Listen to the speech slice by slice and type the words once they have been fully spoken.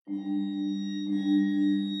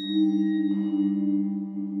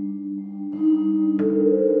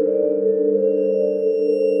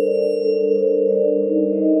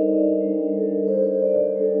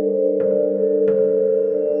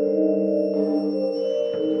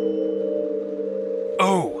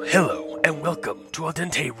Oh, hello, and welcome to Al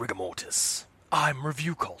Dente Rigamortis. I'm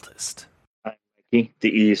Review Cultist. I'm Mikey. The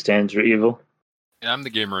E stands for evil. And I'm the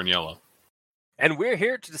gamer in yellow. And we're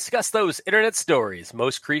here to discuss those internet stories,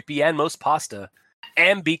 most creepy and most pasta,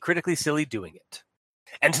 and be critically silly doing it.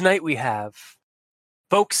 And tonight we have,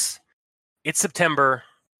 folks, it's September,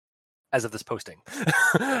 as of this posting.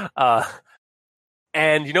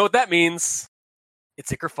 And you know what that means?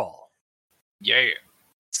 It's Ichor Fall. Yeah.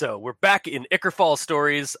 So we're back in Ichor Fall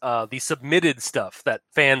stories, the submitted stuff that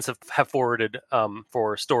fans have forwarded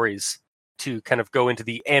for stories to kind of go into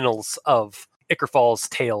the annals of Ichor Fall's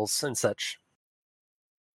tales and such.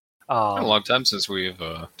 It's been a long time since we've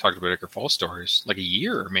talked about Ichor Fall stories. Like a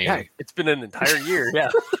year, maybe. Yeah, it's been an entire year. Yeah,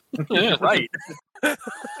 Yeah. right. Weird,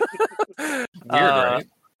 right?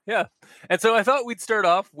 Yeah, and so I thought we'd start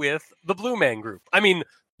off with the Blue Man Group. I mean,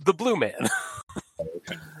 the Blue Man.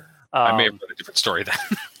 Okay. I may have read a different story then.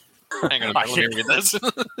 Hang on, let me read this.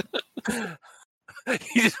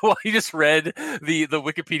 You just read the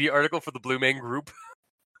Wikipedia article for the Blue Man Group.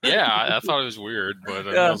 Yeah, I thought it was weird, but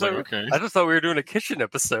Yeah, I was like, okay. I just thought we were doing a kitchen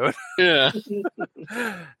episode. Yeah.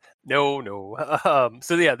 No.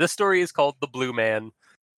 So yeah, this story is called The Blue Man.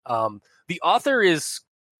 The author is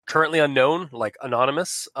currently unknown, like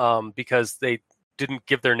anonymous, because they didn't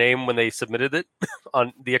give their name when they submitted it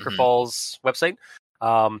on the Ichor Falls website.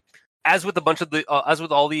 As with a bunch of as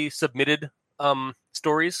with all the submitted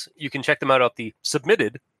stories, you can check them out at the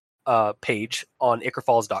submitted page on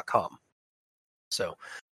ichorfalls.com. So,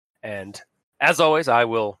 and as always, I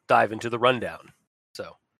will dive into the rundown.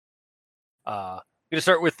 So, I'm gonna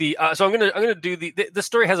start with the. So I'm gonna do the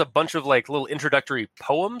story has a bunch of like little introductory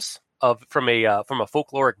poems from a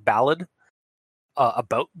folkloric ballad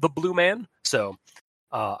about the Blue Man. So,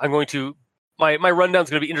 I'm going to my rundown is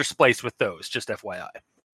going to be interspliced with those. Just FYI.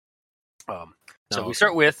 So we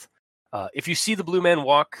start with, if you see the Blue Man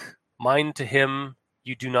walk, mind to him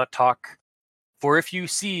you do not talk. For if you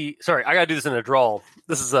see... Sorry, I gotta do this in a drawl.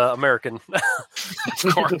 This is American.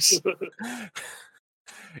 Of course.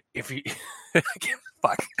 If you...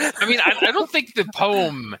 Fuck. I mean, I don't think the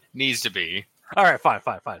poem needs to be. All right, fine.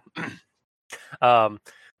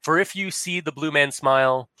 For if you see the Blue Man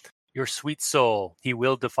smile, your sweet soul he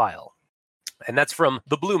will defile. And that's from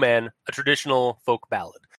The Blue Man, a traditional folk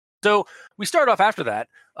ballad. So we start off after that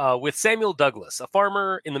with Samuel Douglas, a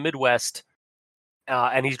farmer in the Midwest,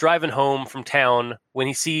 and he's driving home from town when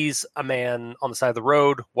he sees a man on the side of the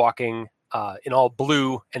road walking in all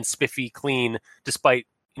blue and spiffy clean, despite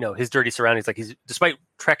his dirty surroundings. Like despite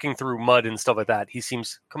trekking through mud and stuff like that, he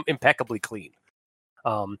seems impeccably clean.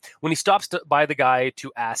 When he stops by the guy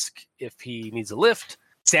to ask if he needs a lift,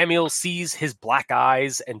 Samuel sees his black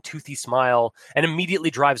eyes and toothy smile and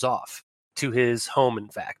immediately drives off to his home, in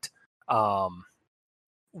fact,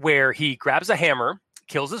 where he grabs a hammer,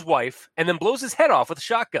 kills his wife, and then blows his head off with a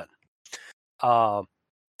shotgun.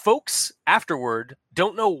 Folks afterward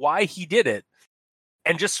don't know why he did it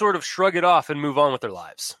and just sort of shrug it off and move on with their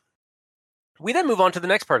lives. We then move on to the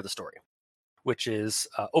next part of the story, which is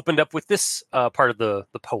opened up with this part of the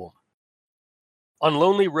poem. On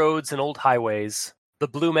lonely roads and old highways, the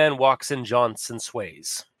Blue Man walks and jaunts and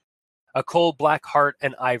sways. A cold black heart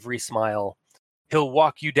and ivory smile, he'll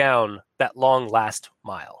walk you down that long last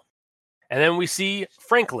mile. And then we see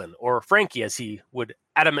Franklin, or Frankie as he would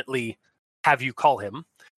adamantly have you call him,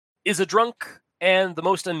 is a drunk and the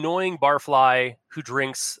most annoying barfly who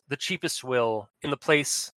drinks the cheapest swill in the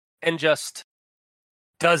place and just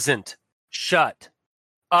doesn't shut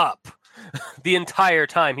up the entire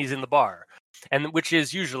time he's in the bar, and which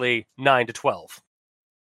is usually 9 to 12.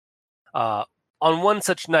 On one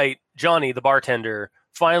such night, Johnny, the bartender,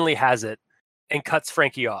 finally has it and cuts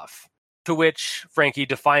Frankie off, to which Frankie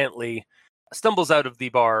defiantly stumbles out of the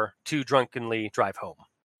bar to drunkenly drive home.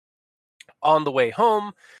 On the way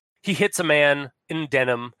home, he hits a man in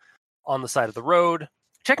denim on the side of the road.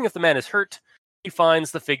 Checking if the man is hurt, he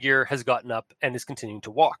finds the figure has gotten up and is continuing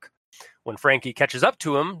to walk. When Frankie catches up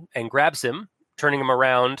to him and grabs him, turning him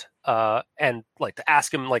around and to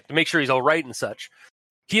ask him to make sure he's all right and such,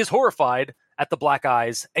 he is horrified at the black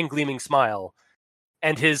eyes and gleaming smile,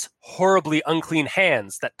 and his horribly unclean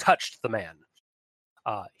hands that touched the man.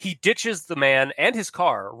 He ditches the man and his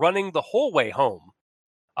car, running the whole way home.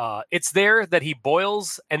 It's there that he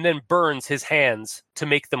boils and then burns his hands to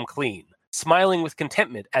make them clean, smiling with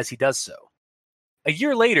contentment as he does so. A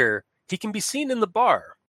year later, he can be seen in the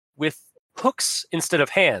bar, with hooks instead of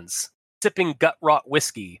hands, sipping gut-rot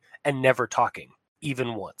whiskey and never talking,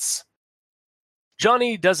 even once.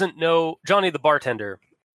 Johnny the bartender,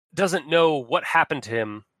 doesn't know what happened to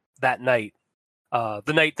him that night,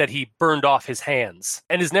 the night that he burned off his hands,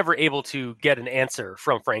 and is never able to get an answer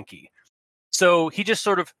from Frankie. So he just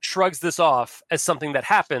sort of shrugs this off as something that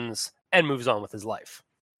happens and moves on with his life.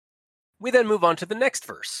 We then move on to the next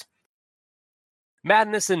verse.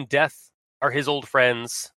 Madness and death are his old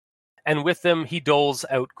friends, and with them he doles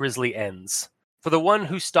out grisly ends, for the one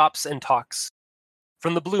who stops and talks,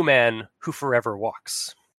 from the blue man who forever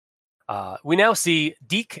walks. We now see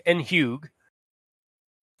Deke and Hugh,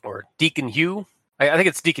 or Deacon Hugh. I think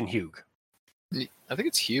it's Deacon Hugh. I think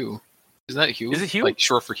it's Hugh. Isn't that Hugh? Is it Hugh? Like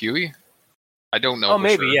short for Huey? I don't know. Oh,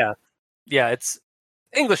 maybe, sure. yeah. Yeah, it's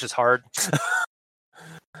English is hard.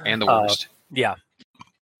 And the worst. Yeah.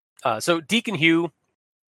 So Deke and Hugh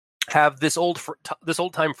have this old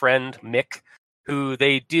time friend, Mick, who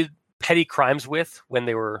they did petty crimes with when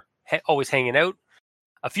they were always hanging out.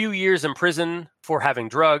 A few years in prison for having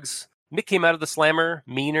drugs. Mick came out of the slammer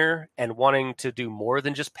meaner and wanting to do more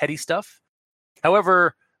than just petty stuff.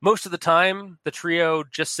 However, most of the time, the trio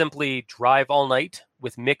just simply drive all night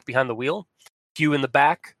with Mick behind the wheel, Hugh in the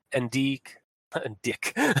back, and Dick.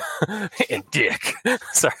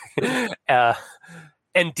 Sorry.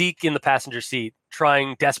 And Deke in the passenger seat,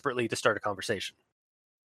 trying desperately to start a conversation.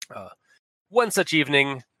 One such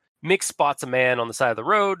evening, Mick spots a man on the side of the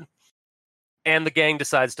road, and the gang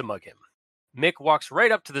decides to mug him. Mick walks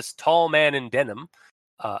right up to this tall man in denim,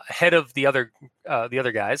 ahead of the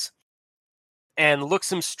other guys, and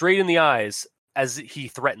looks him straight in the eyes as he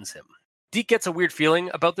threatens him. Deke gets a weird feeling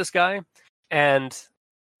about this guy, and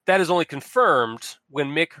that is only confirmed when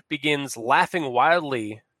Mick begins laughing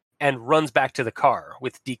wildly and runs back to the car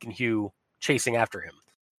with Deke and Hugh chasing after him.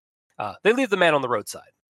 They leave the man on the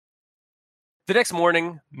roadside. The next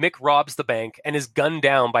morning, Mick robs the bank and is gunned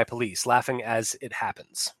down by police, laughing as it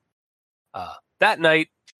happens. That night,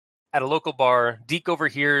 at a local bar, Deke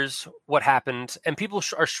overhears what happened, and people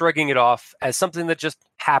are shrugging it off as something that just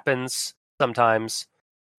happens sometimes.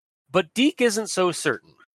 But Deke isn't so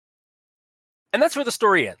certain. And that's where the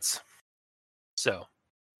story ends. So,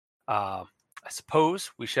 I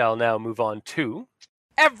suppose we shall now move on to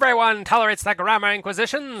Everyone Tolerates the Grammar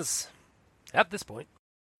Inquisitions at this point.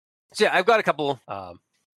 So yeah, I've got a couple.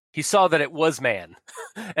 He saw that it was man,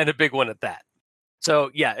 and a big one at that.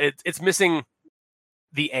 So yeah, it's missing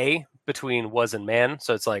the A between was and man.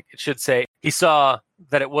 So it's like, it should say, he saw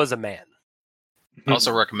that it was a man. I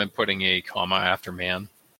also recommend putting a comma after man.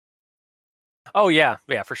 Oh yeah,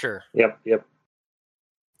 for sure. Yep.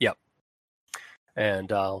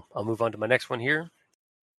 And I'll move on to my next one here.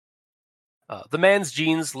 The man's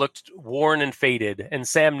jeans looked worn and faded, and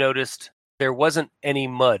Sam noticed there wasn't any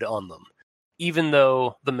mud on them, even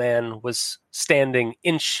though the man was standing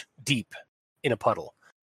inch deep in a puddle.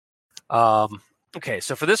 Okay,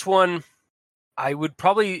 so for this one, I would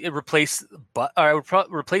probably replace but. Or I would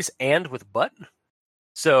replace and with but.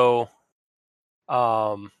 So,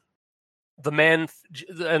 the man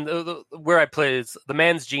and where I play is the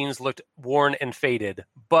man's jeans looked worn and faded,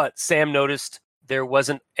 but Sam noticed there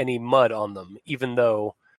wasn't any mud on them, even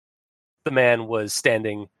though the man was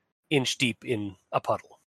standing inch deep in a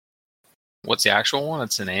puddle. What's the actual one?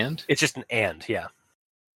 It's an and? It's just an and, yeah.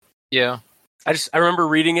 Yeah. I remember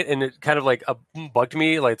reading it, and it kind of like bugged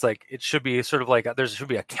me. Like, it's like, it should be sort of like there should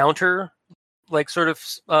be a counter, like, sort of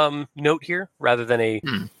note here rather than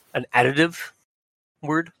an additive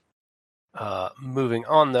word. Moving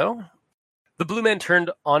on, though, the blue man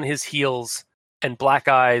turned on his heels, and black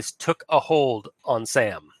eyes took a hold on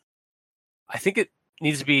Sam. I think it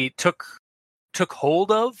needs to be took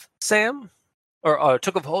hold of Sam, or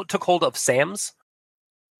took hold of Sam's,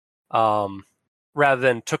 rather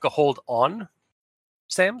than took a hold on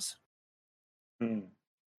Sam's.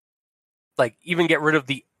 Like, even get rid of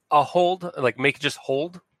the a hold, like make it just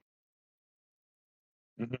hold.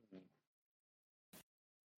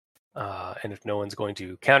 And if no one's going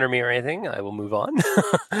to counter me or anything, I will move on.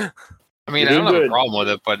 I mean, I don't have a problem with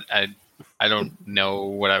it, but I don't know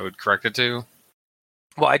what I would correct it to.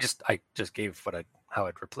 Well, I just gave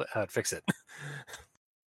how I'd fix it.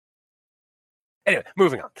 Anyway,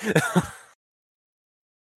 moving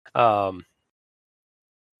on.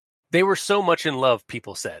 They were so much in love,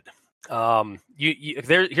 people said.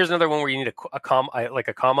 Here's another one where you need a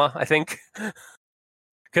comma, I think.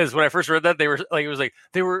 Because when I first read that, they were like, it was like,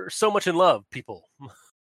 they were so much in love, people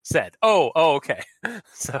said. Oh, okay.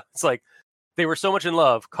 So it's like, they were so much in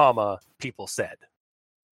love, comma, people said.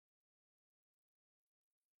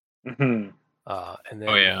 Mm-hmm. And then,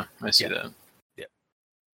 oh yeah, I see that. Yeah.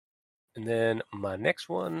 And then my next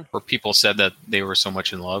one, where people said that they were so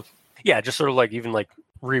much in love. yeah, just sort of like even like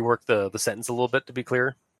rework the sentence a little bit to be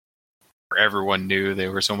clear. Where everyone knew they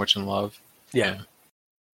were so much in love. Yeah.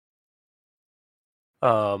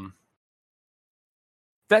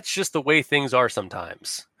 That's just the way things are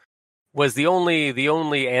sometimes. Was the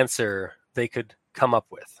only answer they could come up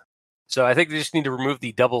with. So I think they just need to remove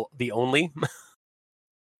the only.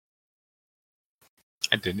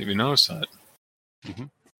 I didn't even notice that. Mm-hmm.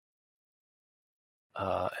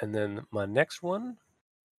 And then my next one,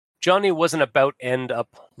 Johnny wasn't about end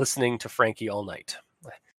up listening to Frankie all night.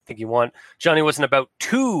 I think Johnny wasn't about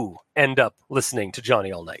to end up listening to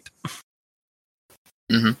Johnny all night.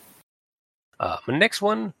 Mm-hmm. My next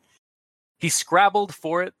one, he scrabbled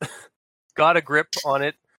for it, got a grip on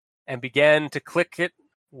it, and began to click it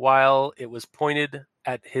while it was pointed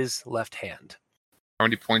at his left hand. How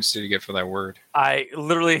many points did you get for that word? I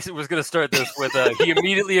literally was going to start this with he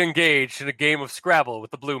immediately engaged in a game of Scrabble with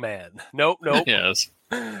the blue man. Nope. Yes.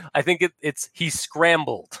 I think it's he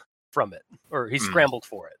scrambled from it, or he scrambled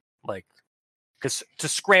for it. Like, because to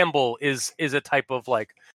scramble is a type of like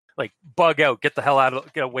bug out, get the hell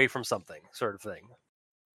out, get away from something sort of thing.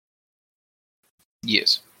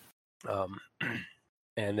 Yes.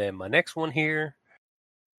 And then my next one here,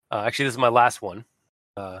 actually this is my last one.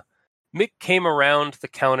 Mick came around the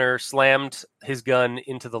counter, slammed his gun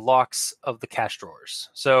into the locks of the cash drawers.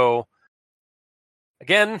 So,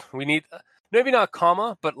 again, we need, maybe not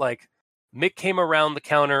comma, but like, Mick came around the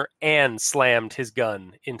counter and slammed his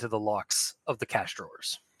gun into the locks of the cash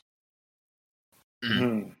drawers.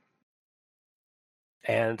 Mm-hmm.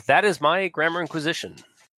 And that is my Grammar Inquisition.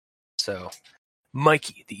 So,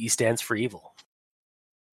 Mikey, the E stands for evil.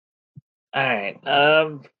 All right.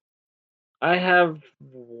 I have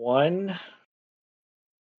one,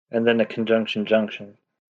 and then a conjunction junction.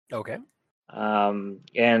 Okay.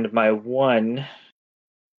 And my one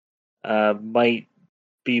might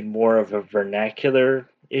be more of a vernacular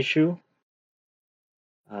issue.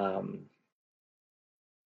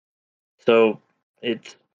 So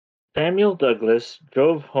it's Samuel Douglas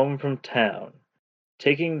drove home from town,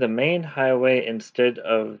 taking the main highway instead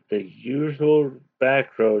of the usual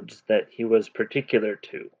back roads that he was particular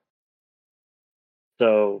to.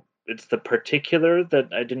 So it's the particular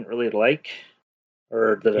that I didn't really like,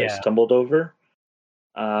 or that I stumbled over.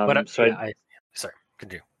 Sorry,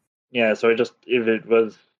 continue. Yeah, so if it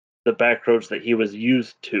was the back roads that he was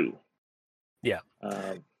used to. Yeah.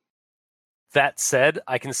 That said,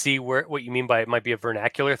 I can see what you mean by it might be a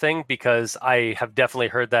vernacular thing, because I have definitely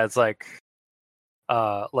heard that it's like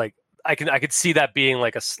I could see that being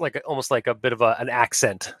like almost like a bit of an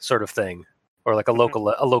accent sort of thing, or like a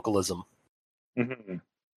localism. Mm-hmm.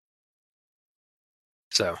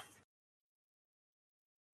 So,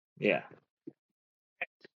 yeah.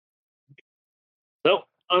 So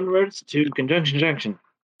onwards to conjunction junction.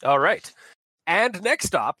 All right, and next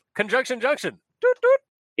stop, conjunction junction. Doot, doot.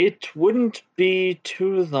 It wouldn't be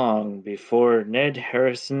too long before Ned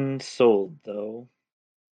Harrison sold, though.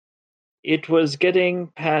 It was getting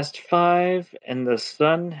past 5, and the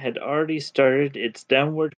sun had already started its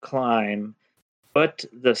downward climb, but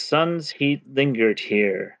the sun's heat lingered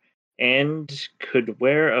here, and could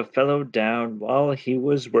wear a fellow down while he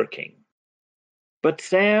was working. But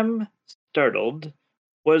Sam, startled,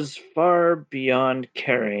 was far beyond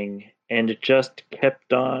caring, and just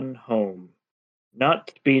kept on home,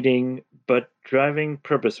 not speeding, but driving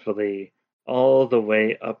purposefully all the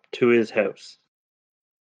way up to his house.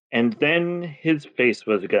 And then his face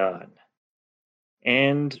was gone,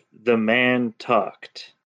 and the man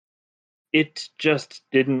talked. It just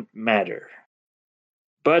didn't matter.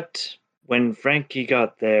 But when Frankie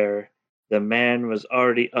got there, the man was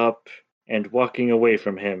already up and walking away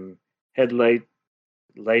from him, headlight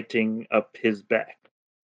lighting up his back.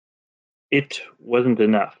 It wasn't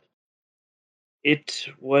enough. It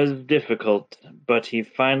was difficult, but he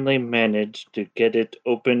finally managed to get it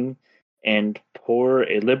open and pour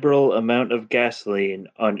a liberal amount of gasoline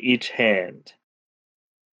on each hand,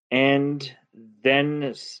 and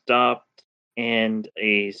then stopped, and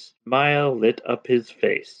a smile lit up his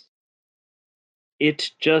face.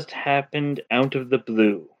 It just happened out of the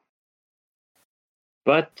blue.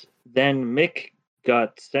 But then Mick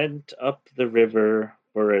got sent up the river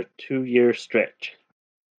for a 2-year stretch.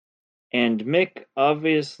 And Mick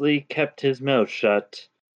obviously kept his mouth shut,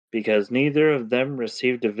 because neither of them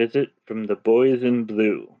received a visit from the boys in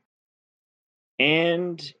blue.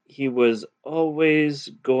 And he was always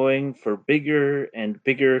going for bigger and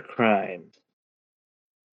bigger crimes.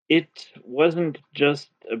 It wasn't just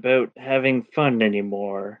about having fun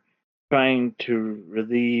anymore, trying to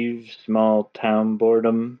relieve small town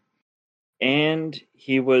boredom. and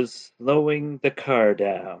he was slowing the car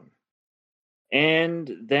down.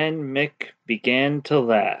 And then Mick began to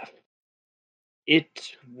laugh.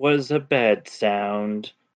 It was a bad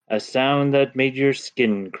sound, a sound that made your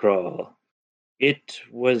skin crawl. It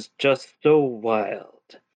was just so wild.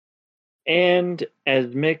 And as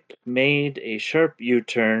Mick made a sharp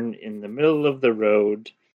U-turn in the middle of the road,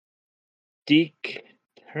 Deke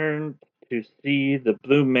turned to see the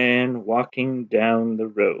blue man walking down the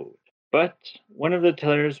road. But one of the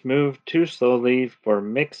tellers moved too slowly for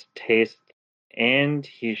Mick's taste, and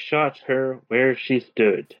he shot her where she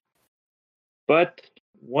stood. But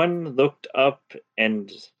one looked up and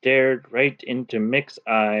stared right into Mick's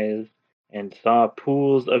eyes and saw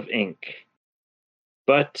pools of ink.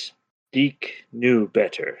 But Deke knew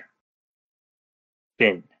better.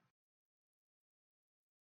 Finn.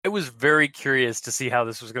 I was very curious to see how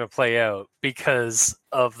this was going to play out because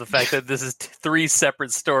of the fact that this is three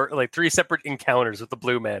separate encounters with the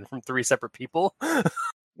Blue Man from three separate people.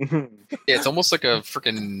 Yeah, it's almost like a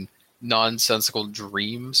freaking nonsensical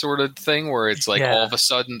dream sort of thing where it's like all of a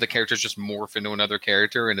sudden the characters just morph into another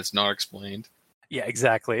character and it's not explained. Yeah,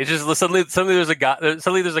 exactly. It's just suddenly there's a guy.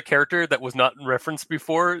 Suddenly there's a character that was not referenced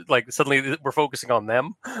before. Like suddenly we're focusing on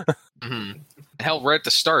them. Mm-hmm. Hell, right at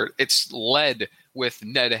the start, it's led with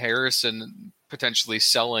Ned Harrison potentially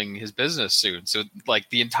selling his business soon. So like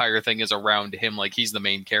the entire thing is around him. Like he's the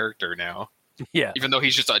main character now. Yeah. Even though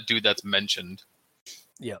he's just a dude that's mentioned.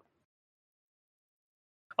 Yeah.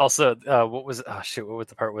 Also, what was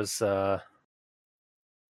the part was?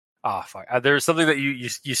 Fuck. There's something that you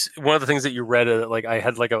one of the things that you read. Like I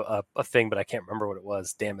had like a thing, but I can't remember what it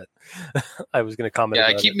was. Damn it! I was going to comment. Yeah,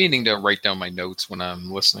 I keep meaning to write down my notes when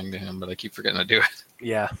I'm listening to him, but I keep forgetting to do it.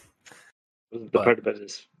 Yeah. The part about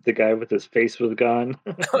the guy with his face was gone.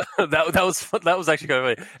 that was actually kind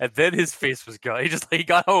of funny. And then his face was gone. He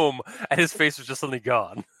got home and his face was just suddenly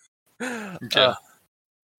gone. Okay.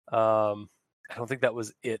 I don't think that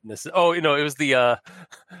was it. Oh, it was the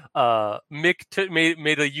Mick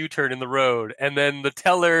made a U-turn in the road, and then the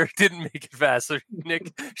teller didn't make it fast, so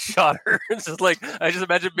Nick shot her. It's just like I just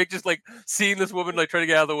imagine Mick just like seeing this woman like trying to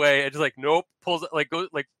get out of the way, and just like nope, pulls like goes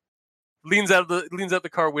like leans out the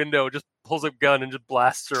car window, just pulls a gun and just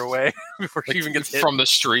blasts her away before she even gets hit from the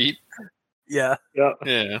street. Yeah.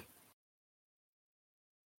 Yeah.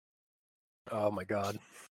 Oh my god.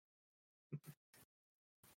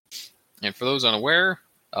 And for those unaware,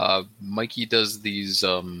 Mikey does these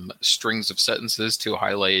strings of sentences to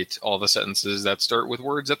highlight all the sentences that start with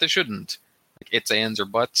words that they shouldn't. Like it's, ands, or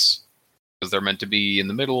buts, because they're meant to be in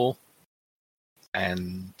the middle.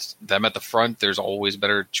 And them at the front, there's always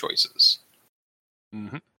better choices.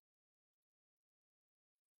 Mm-hmm.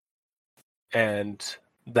 And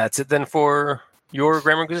that's it then for your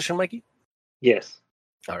grammar inquisition, Mikey? Yes.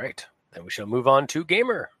 All right. Then we shall move on to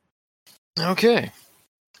Gamer. Okay.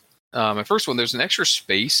 My first one, there's an extra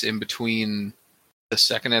space in between the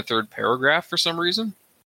second and third paragraph for some reason.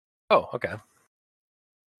 Oh, okay.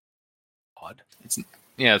 Odd.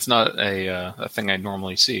 It's not a thing I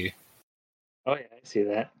normally see. Oh, yeah, I see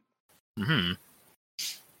that. Mm-hmm.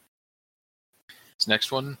 This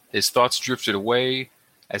next one, his thoughts drifted away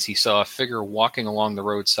as he saw a figure walking along the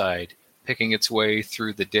roadside, picking its way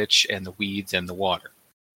through the ditch and the weeds and the water.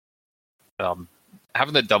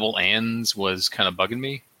 Having the double ands was kind of bugging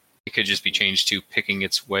me. It could just be changed to picking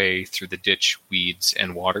its way through the ditch, weeds,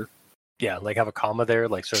 and water. Yeah, like have a comma there,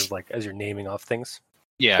 like sort of like as you're naming off things.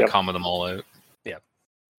 Yeah, Yep. comma them all out. Yeah.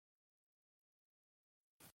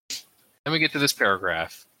 Then we get to this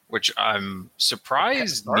paragraph, which I'm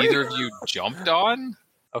surprised neither of you jumped on.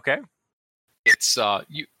 Okay. It's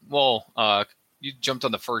you jumped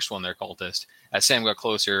on the first one there, Cultist. As Sam got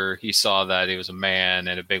closer, he saw that it was a man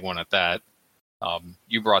and a big one at that.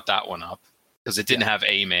 You brought that one up because it didn't have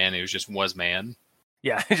a man; it was man.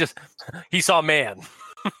 Yeah, he saw man.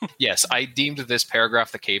 Yes, I deemed this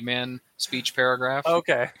paragraph the caveman speech paragraph.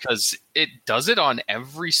 Okay. Because it does it on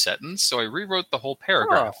every sentence, so I rewrote the whole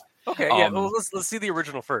paragraph. Oh, okay, yeah. Well, let's see the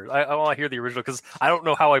original first. I want to hear the original because I don't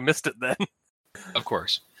know how I missed it then. Of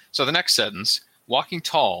course. So the next sentence: walking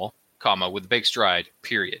tall, comma, with a big stride.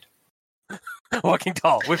 Period. Walking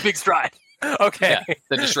tall with big stride. Okay. Yeah,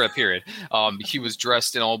 then just straight period. He was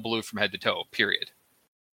dressed in all blue from head to toe. Period.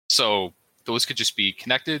 So those could just be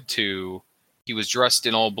connected to he was dressed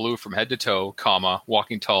in all blue from head to toe, comma,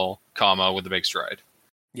 walking tall, comma, with a big stride.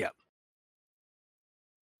 Yeah.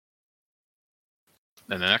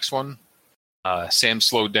 And the next one, Sam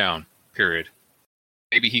slowed down. Period.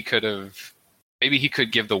 Maybe he could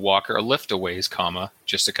give the walker a lift a ways, comma,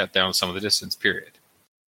 just to cut down some of the distance. Period.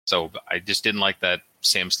 So I just didn't like that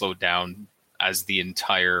Sam slowed down as the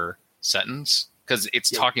entire sentence because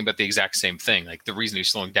it's Yeah. talking about the exact same thing. Like the reason he's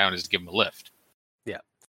slowing down is to give him a lift.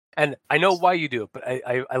 And I know why you do it, but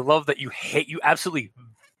I love that you absolutely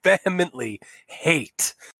vehemently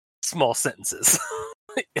hate small sentences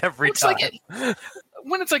every It's time. like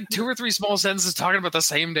when it's like 2 or 3 small sentences talking about the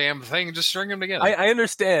same damn thing, just string them together. I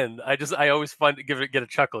understand. I always find it get a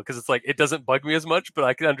chuckle because it's like it doesn't bug me as much, but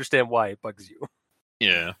I can understand why it bugs you.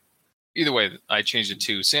 Yeah. Either way, I changed it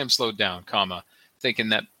to Sam slowed down, comma, thinking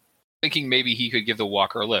maybe he could give the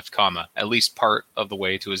walker a lift, comma, at least part of the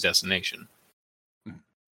way to his destination.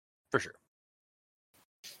 For sure.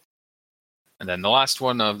 And then the last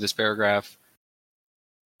one of this paragraph,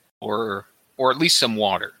 or at least some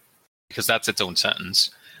water, because that's its own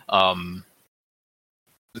sentence. The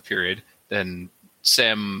period. Then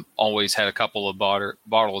Sam always had a couple of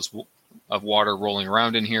bottles of water rolling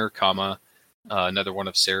around in here, comma, another one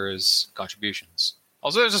of Sarah's contributions.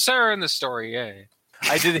 Also, there's a Sarah in this story, yay.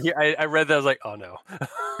 I did hear. I read that. I was like, oh no.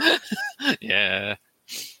 Yeah.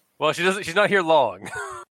 Well, she doesn't. She's not here long.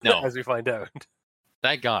 No. As we find out.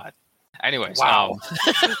 Thank God. Anyways, Wow.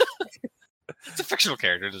 it's a fictional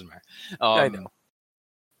character. It doesn't matter. I know.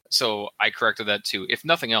 So I corrected that to, if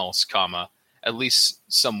nothing else, comma, at least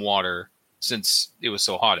some water, since it was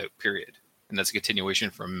so hot out, period. And that's a continuation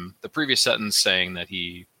from the previous sentence saying that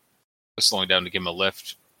he was slowing down to give him a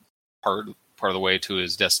lift part of the way to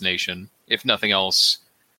his destination. If nothing else,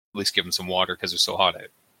 at least give him some water because it was so hot out.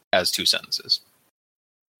 As 2 sentences.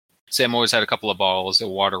 Sam always had a couple of bottles of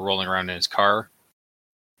water rolling around in his car.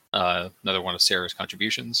 Another one of Sarah's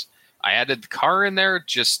contributions. I added the car in there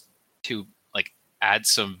just to like add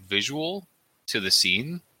some visual to the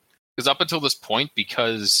scene. Because up until this point,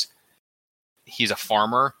 because he's a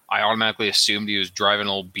farmer, I automatically assumed he was driving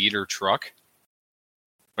an old beater truck.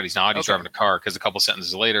 But he's not. He's driving a car because a couple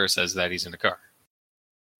sentences later it says that he's in a car.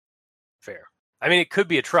 Fair. I mean, it could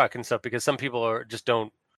be a truck and stuff because some people just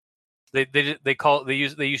don't. They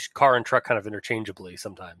use car and truck kind of interchangeably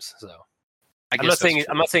sometimes. So I'm not saying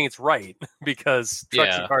it's right because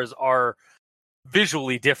trucks and cars are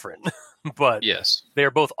visually different, but yes, they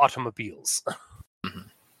are both automobiles. Mm-hmm.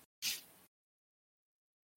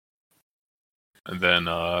 And then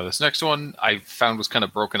this next one I found was kind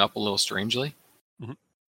of broken up a little strangely. Mm-hmm.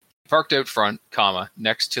 Parked out front, comma,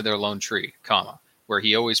 next to their lone tree, comma, where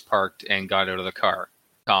he always parked and got out of the car,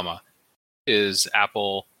 comma, his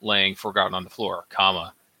apple laying forgotten on the floor,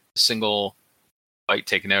 comma, a single bite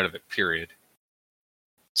taken out of it, period.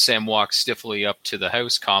 Sam walks stiffly up to the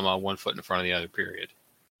house, comma, 1 foot in front of the other, period.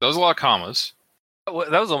 That was a lot of commas. Well,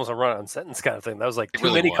 that was almost a run-on sentence kind of thing. That was like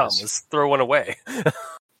too many commas. Throw one away.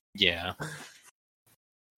 Yeah.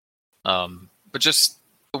 But just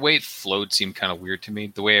the way it flowed seemed kind of weird to me.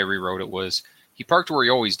 The way I rewrote it was, he parked where he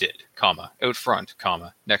always did, comma, out front,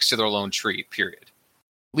 comma, next to their lone tree, period.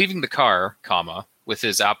 Leaving the car, comma, with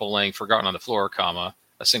his apple laying forgotten on the floor, comma,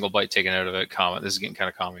 a single bite taken out of it, comma. This is getting kind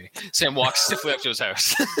of comedy. Sam walks stiffly up to his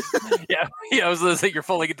house. yeah, I was going to say you're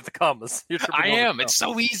falling into the commas. I am. It's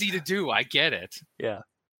so easy to do. I get it. Yeah.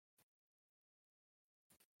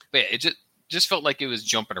 But yeah, it just felt like it was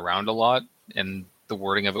jumping around a lot, and the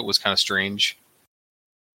wording of it was kind of strange.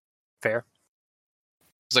 Fair.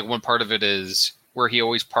 It's like one part of it is where he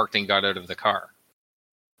always parked and got out of the car.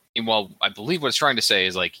 And while I believe what it's trying to say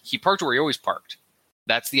is like he parked where he always parked.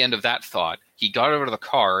 That's the end of that thought. He got out of the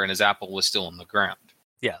car and his apple was still on the ground.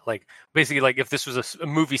 Yeah, like basically like if this was a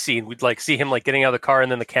movie scene, we'd like see him like getting out of the car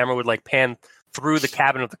and then the camera would like pan through the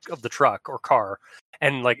cabin of the truck or car,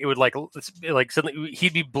 and like it would like suddenly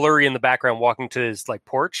he'd be blurry in the background walking to his like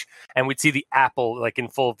porch, and we'd see the apple like in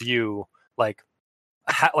full view, like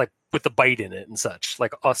with the bite in it and such,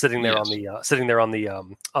 like sitting there on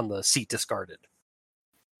the seat discarded.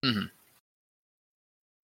 Mm-hmm.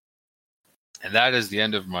 And that is the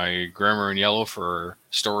end of my Grammar in Yellow for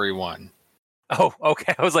story 1. Oh,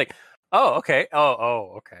 okay. I was like, oh, okay.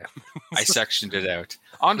 Oh, okay. I sectioned it out.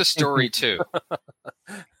 On to story 2.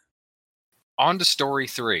 On to story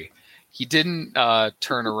 3. He didn't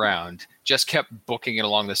turn around, just kept booking it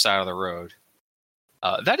along the side of the road.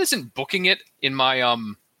 That isn't booking it in my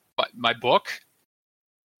my book.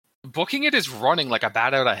 Booking it is running like a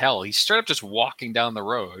bat out of hell. He's straight up just walking down the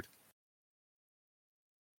road.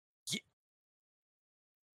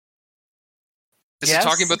 This is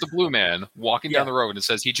talking about the blue man walking down the road, and it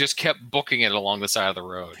says he just kept booking it along the side of the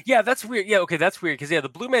road. Yeah, that's weird. Yeah, okay, that's weird because the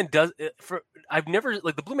blue man does. I've never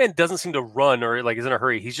the blue man doesn't seem to run or like is in a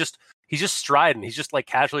hurry. He's just striding. He's just like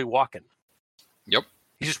casually walking. Yep.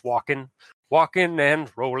 He's just walking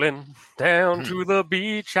and rolling down to the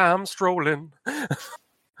beach. I'm strolling. A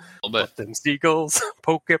little bit. But them seagulls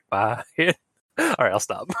poke it by it. All right, I'll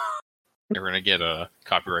stop. You're gonna get a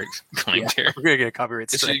copyright claim here. We're gonna get a copyright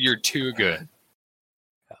strike. You're too good.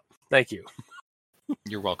 Thank you.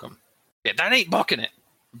 You're welcome. Yeah, that ain't booking it.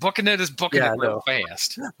 Booking it is booking it real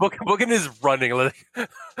fast. Booking is running. Like,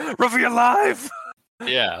 run for your life.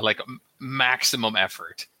 Yeah, like maximum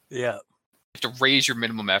effort. Yeah. You have to raise your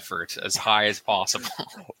minimum effort as high as possible.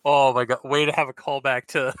 Oh my god! Way to have a callback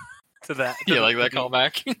to that. Yeah, like that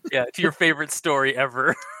callback. Yeah, to your favorite story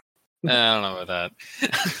ever. I don't know about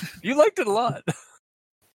that. You liked it a lot.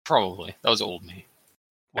 Probably. That was old me.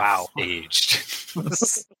 Wow. Aged.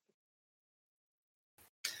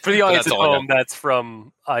 For the audience at home, that's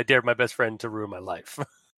from I Dared My Best Friend to Ruin My Life.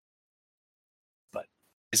 But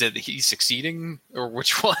is it he's succeeding or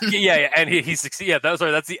which one? Yeah, and he's succeeding. Yeah,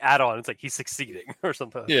 that's the add-on. It's like he's succeeding or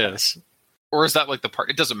something. Yes. Or is that like the part?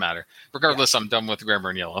 It doesn't matter. Regardless, I'm done with Grammar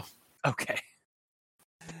in Yellow. Okay.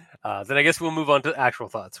 Then I guess we'll move on to actual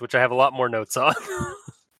thoughts, which I have a lot more notes on.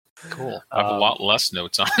 Cool. I have a lot less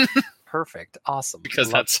notes on. Perfect. Awesome.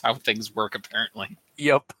 Because that's how things work, apparently.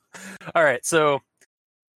 Yep. All right. So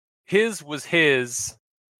his was his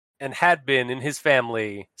and had been in his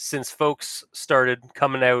family since folks started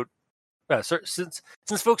coming out. Since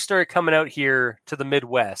folks started coming out here to the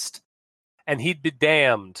Midwest, and he'd be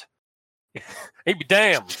damned. He'd be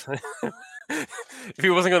damned if he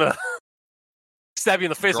wasn't gonna stab you in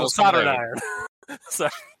the face with a soldering iron.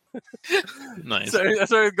 Sorry. Nice. So I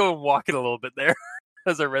started going walking a little bit there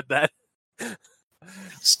as I read that.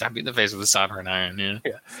 Stab you in the face with a soldering iron.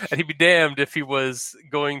 Yeah. And he'd be damned if he was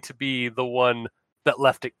going to be the one that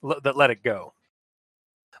let it go.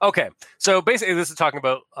 Okay, so basically this is talking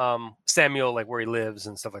about Samuel, like where he lives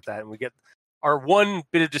and stuff like that, and we get our one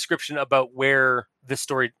bit of description about where this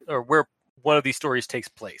story or where one of these stories takes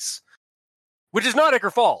place, which is not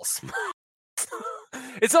Icker Falls.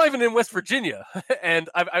 It's not even in West Virginia, and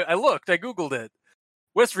I looked, I googled it.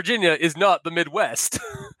 West Virginia is not the Midwest.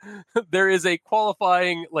 There is a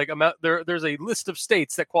qualifying amount. There's a list of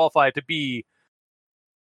states that qualify to be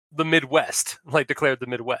the Midwest, like declared the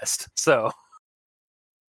Midwest. So,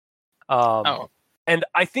 and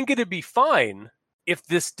I think it'd be fine if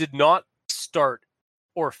this did not start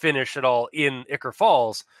or finish at all in Icker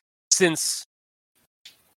Falls, since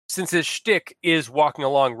his shtick is walking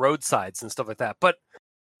along roadsides and stuff like that. But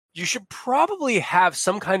you should probably have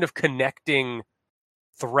some kind of connecting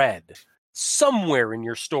thread somewhere in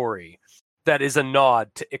your story that is a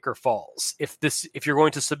nod to Icker Falls. If you're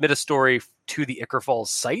going to submit a story to the Icker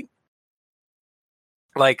Falls site,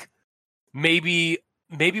 like maybe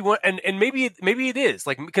one, and maybe it is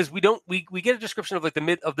like, because we get a description of like the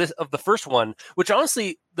mid of the first one, which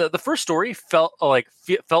honestly the first story felt like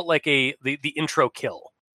the intro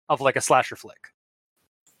kill of like a slasher flick.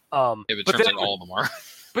 It turns out all of them are.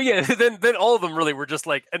 But yeah, then all of them really were just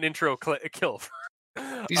like an intro kill.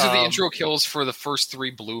 These are the intro kills for the first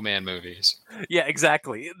 3 Blue Man movies. Yeah,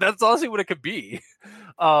 exactly. That's honestly what it could be.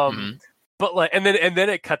 But like, and then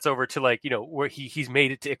it cuts over to like, where he's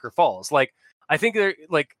made it to Icker Falls. Like, I think they're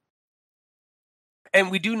like, and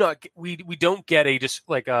we don't get a just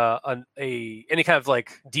like any kind of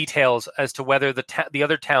like details as to whether the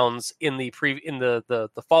other towns in the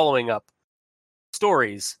following up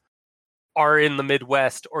stories are in the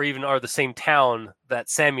Midwest or even are the same town that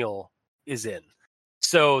Samuel is in.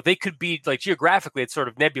 So they could be like geographically, it's sort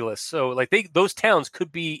of nebulous. So like those towns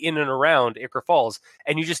could be in and around Icker Falls,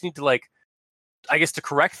 and you just need to like, I guess, to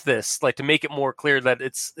correct this, like to make it more clear that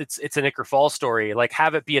it's an Icker Falls story. Like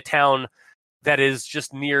have it be a town that is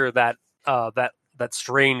just near that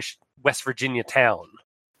strange West Virginia town.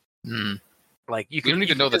 Mm. Like you don't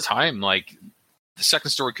even know the time. Like the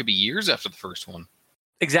second story could be years after the first one.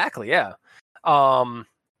 Exactly. Yeah.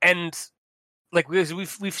 And like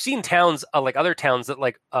we've seen towns like other towns that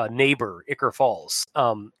like neighbor Icker Falls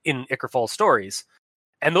in Icker Falls stories,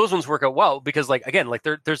 and those ones work out well because like again like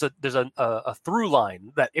there's a through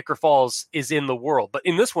line that Icker Falls is in the world, but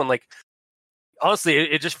in this one like honestly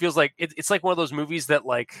it just feels like it's like one of those movies that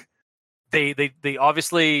like they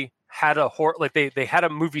obviously had they had a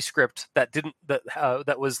movie script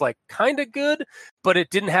that was like kind of good, but it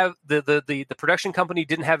didn't have the production company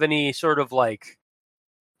didn't have any sort of like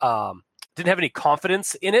didn't have any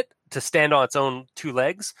confidence in it to stand on its own 2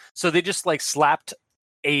 legs, so they just like slapped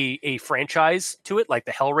a franchise to it, like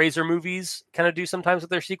the Hellraiser movies kind of do sometimes with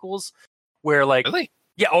their sequels, where like really?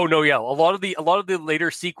 Yeah, oh no, yeah, a lot of the later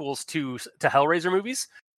sequels to Hellraiser movies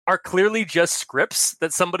are clearly just scripts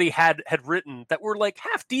that somebody had written that were like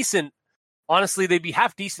half decent. Honestly, they'd be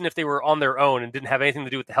half decent if they were on their own and didn't have anything to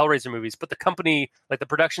do with the Hellraiser movies. But the company, like the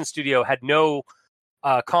production studio, had no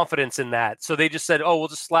confidence in that. So they just said, oh, we'll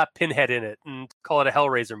just slap Pinhead in it and call it a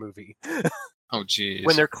Hellraiser movie. Oh, geez.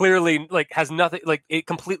 when they're clearly like has nothing, like it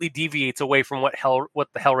completely deviates away from what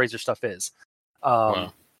the Hellraiser stuff is.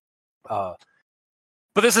 Wow.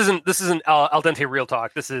 But this isn't al dente real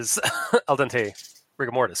talk. This is al dente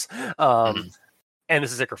rigor mortis. And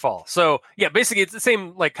this is Ichor Fall. So yeah, basically it's the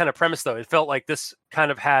same like kind of premise though. It felt like this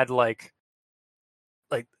kind of had like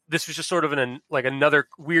this was just sort of like another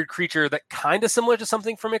weird creature that kind of similar to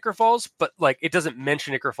something from Ichor Falls, but like it doesn't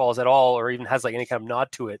mention Ichor Falls at all, or even has like any kind of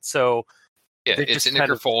nod to it. So yeah, it's an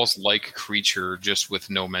Ichor Falls like creature, just with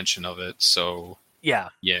no mention of it. So yeah,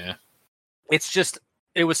 it's just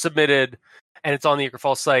it was submitted, and it's on the Ichor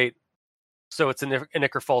Falls site, so it's an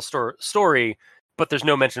Ichor Falls story, but there's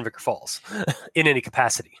no mention of Ichor Falls in any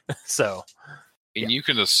capacity. So. And you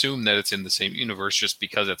can assume that it's in the same universe just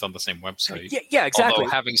because it's on the same website. Yeah, exactly.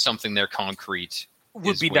 Although having something there concrete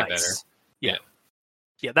would be way nice. Better.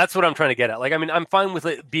 Yeah, that's what I'm trying to get at. Like, I mean, I'm fine with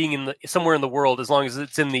it being somewhere in the world as long as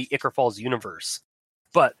it's in the Ichor Falls universe.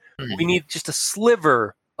 But we need just a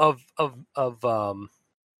sliver of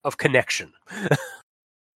connection.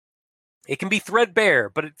 It can be threadbare,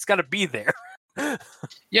 but it's got to be there.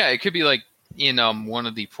 Yeah, it could be like in one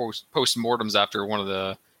of the post-mortems after one of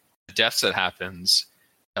the deaths that happens.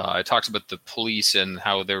 It talks about the police and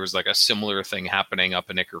how there was like a similar thing happening up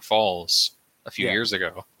in Ichor Falls a few years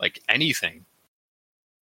ago. Like anything.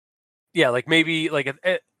 Yeah, like maybe like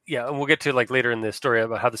and we'll get to like later in the story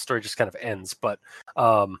about how the story just kind of ends. But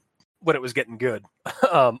when it was getting good,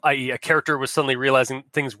 i.e., a character was suddenly realizing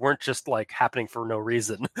things weren't just like happening for no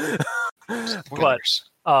reason. But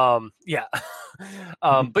but yeah,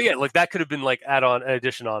 like that could have been like an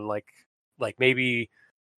addition on like maybe.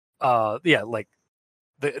 Like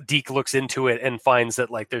the Deke looks into it and finds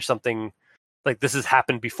that like there's something like this has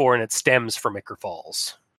happened before and it stems from Ichor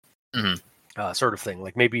Falls, sort of thing.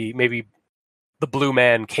 Like maybe the Blue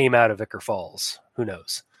Man came out of Ichor Falls. Who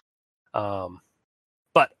knows?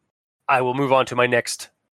 But I will move on to my next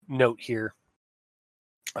note here.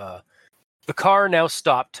 The car now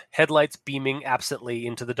stopped, headlights beaming absently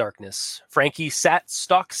into the darkness. Frankie sat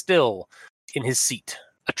stock still in his seat.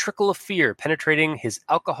 A trickle of fear penetrating his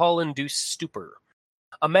alcohol-induced stupor.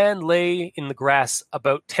 A man lay in the grass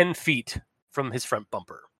about 10 feet from his front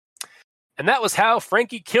bumper. And that was how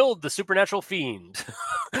Frankie killed the supernatural fiend.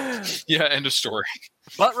 Yeah, end of story.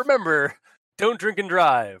 But remember, don't drink and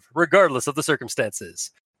drive, regardless of the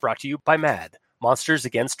circumstances. Brought to you by MAD, Monsters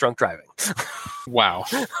Against Drunk Driving. Wow.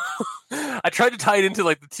 I tried to tie it into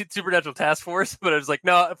like the Supernatural Task Force, but I was like,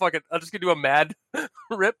 no, fuck it. I'm just gonna do a MAD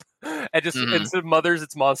rip, and just instead of mothers,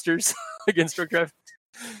 it's Monsters Against Drunk Driving.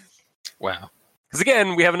 Wow. Because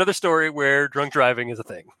again, we have another story where drunk driving is a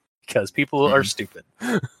thing because people are stupid.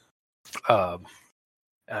 I'm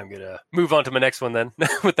gonna move on to my next one then,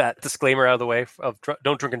 with that disclaimer out of the way of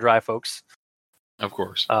don't drink and drive, folks. Of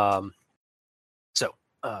course.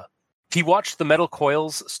 He watched the metal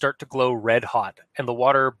coils start to glow red hot, and the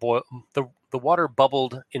water the water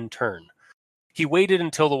bubbled in turn. He waited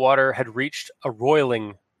until the water had reached a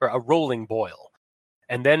rolling boil,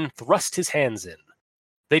 and then thrust his hands in.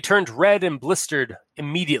 They turned red and blistered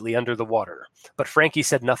immediately under the water, but Frankie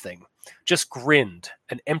said nothing, just grinned,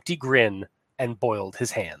 an empty grin, and boiled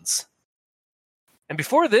his hands. And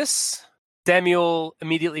before this, Samuel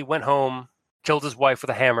immediately went home, killed his wife with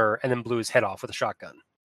a hammer, and then blew his head off with a shotgun.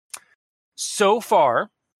 So far,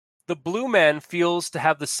 the Blue Man feels to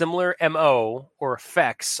have the similar MO or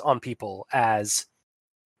effects on people as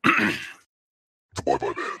the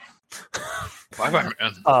Bye-Bye Man. Bye-Bye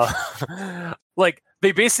Man. Like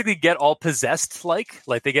they basically get all possessed, like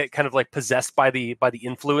they get kind of like possessed by the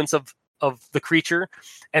influence of the creature,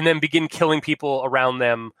 and then begin killing people around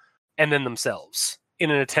them and then themselves in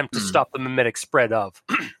an attempt to stop the mimetic spread of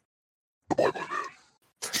The Bye-Bye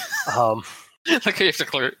Man. Like you have to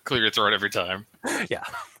clear your throat every time. Yeah.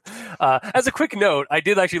 As a quick note, I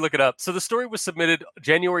did actually look it up. So the story was submitted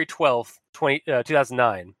January 12th,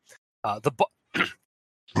 2009. The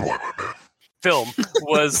film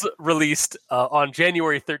was released on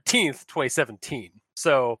January 13th, 2017.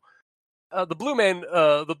 So the Blue Man,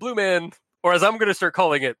 or as I'm going to start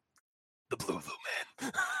calling it, the Blue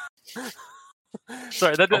Man.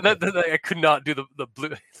 Sorry, that I could not do the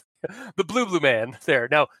blue. The Blue Man there.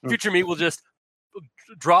 Now, future me will just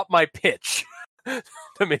drop my pitch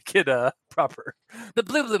to make it proper. The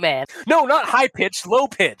Blue Man. No, not high pitch, low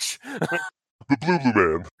pitch. The Blue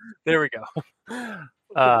Man. There we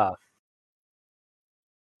go.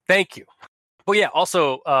 Thank you. Well, yeah.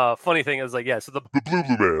 Also, funny thing is like, yeah. So the Blue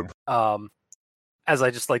Man. As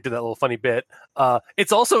I just like did that little funny bit.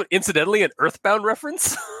 It's also incidentally an Earthbound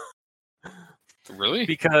reference. Really?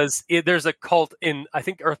 Because there's a cult in, I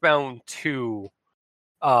think, Earthbound 2,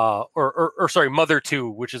 or sorry, Mother 2,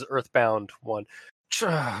 which is Earthbound 1.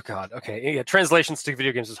 Oh God, okay, yeah. Translations to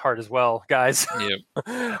video games is hard as well, guys.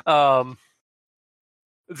 Yeah.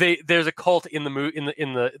 There's a cult in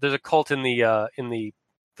the there's a cult in the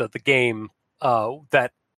game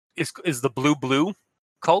that is the blue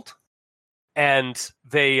cult, and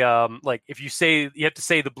they like if you have to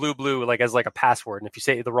say the blue like as like a password, and if you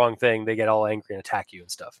say the wrong thing, they get all angry and attack you and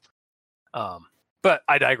stuff. But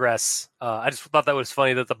I digress. I just thought that was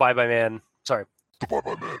funny that the Bye Bye Man, sorry, The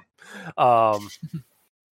Bye-Bye Man.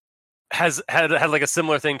 has had like a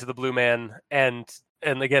similar thing to the Blue Man, and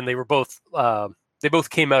again they were both they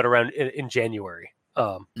both came out around in January.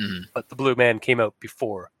 But the Blue Man came out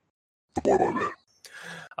before The Bye-Bye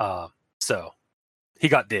Man. So he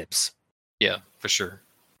got dibs. Yeah, for sure.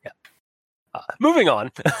 Yeah. Moving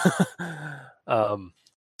on.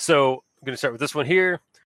 So I'm going to start with this one here.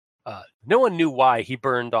 No one knew why he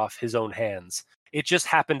burned off his own hands. It just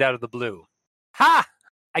happened out of the blue. Ha!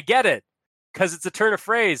 I get it. Because it's a turn of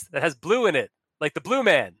phrase that has blue in it, like the Blue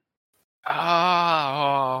Man.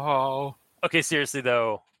 Oh. Okay, seriously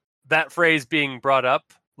though, that phrase being brought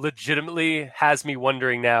up legitimately has me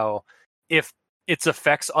wondering now if its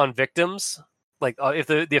effects on victims, like if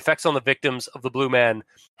the effects on the victims of the Blue Man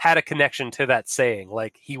had a connection to that saying.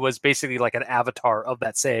 Like he was basically like an avatar of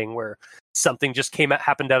that saying where something just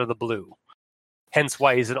happened out of the blue. Hence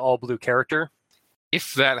why he's an all blue character.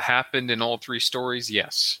 If that happened in all three stories,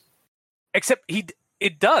 yes. Except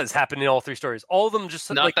it does happen in all three stories. All of them just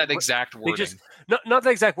not like, that exact wording. Just, not that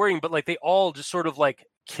exact wording, but like they all just sort of like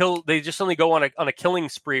kill. They just suddenly go on a killing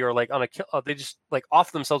spree, or like on they just like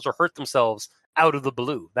off themselves or hurt themselves out of the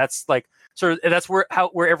blue. That's like sort of that's where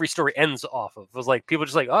every story ends off of. It was like people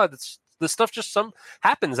just like, oh, this stuff just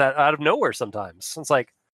happens out of nowhere sometimes. It's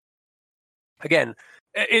like, again,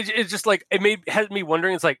 it's just like had me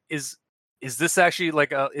wondering. It's like is this actually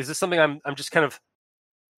like is this something I'm just kind of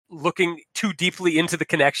looking too deeply into the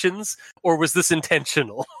connections, or was this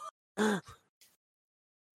intentional? Yeah,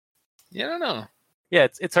 I don't know. Yeah,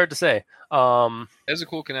 it's hard to say. That's a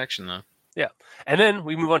cool connection, though. Yeah, and then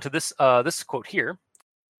we move on to this this quote here.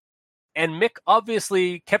 And Mick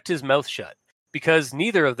obviously kept his mouth shut because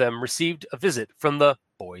neither of them received a visit from the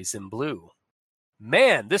boys in blue.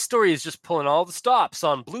 Man, this story is just pulling all the stops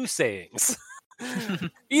on blue sayings.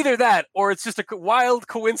 Either that, or it's just a wild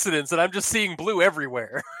coincidence that I'm just seeing blue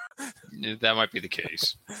everywhere. That might be the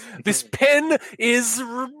case. This pen is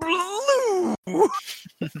blue.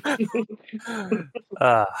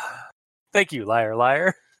 Thank you,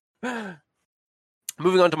 liar.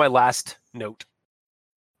 Moving on to my last note.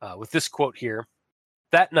 With this quote here.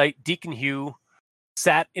 That night, Deacon Hugh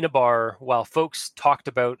sat in a bar while folks talked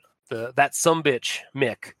about that sumbitch,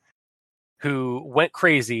 Mick, who went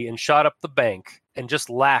crazy and shot up the bank and just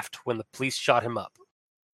laughed when the police shot him up.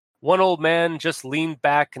 One old man just leaned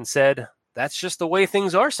back and said, "That's just the way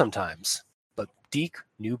things are sometimes." But Deke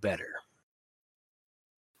knew better.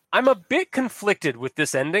 I'm a bit conflicted with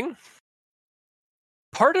this ending.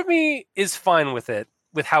 Part of me is fine with it,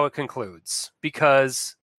 with how it concludes,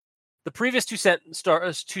 because the previous two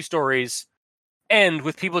stories end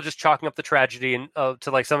with people just chalking up the tragedy and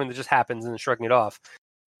to like something that just happens and then shrugging it off.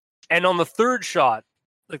 And on the third shot,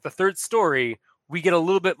 like the third story, we get a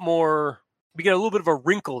little bit of a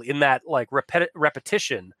wrinkle in that like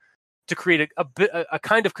repetition to create a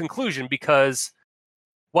kind of conclusion, because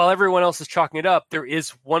while everyone else is chalking it up, there is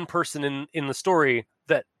one person in the story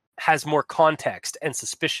that has more context and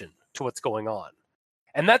suspicion to what's going on.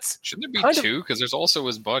 And that's shouldn't there be two? Because there's also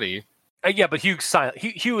his buddy. Yeah, but Hugh's silent.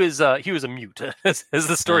 Hugh is a mute, as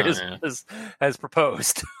the story has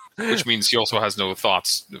proposed. Which means he also has no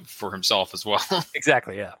thoughts for himself as well.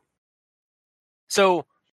 Exactly. Yeah. So,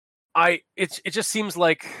 it just seems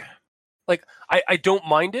like I don't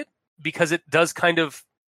mind it, because it does kind of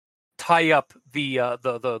tie up the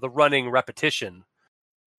running repetition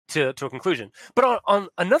to a conclusion. But on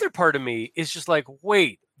another part of me is just like,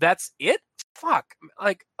 wait, that's it? Fuck.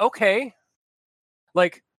 Like, okay.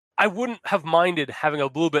 Like, I wouldn't have minded having a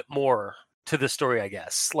little bit more to this story, I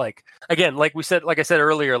guess. Like, again, like I said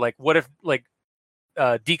earlier, like, what if like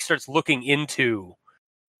Deke starts looking into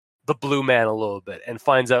the Blue Man a little bit and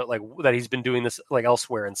finds out like that he's been doing this like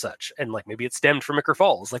elsewhere and such, and like maybe it stemmed from Icker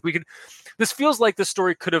Falls. Like, this feels like this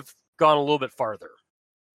story could have gone a little bit farther.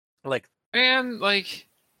 Like, man, like,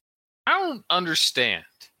 I don't understand.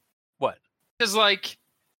 What? Because like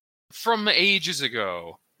from ages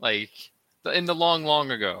ago, like in the long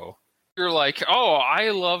ago, you're like, oh, I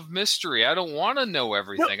love mystery. I don't want to know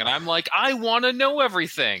everything. No. And I'm like, I want to know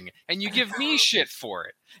everything. And you give me shit for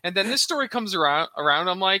it. And then this story comes around.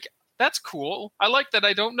 I'm like, that's cool. I like that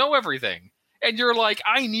I don't know everything. And you're like,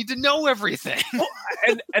 I need to know everything. Well,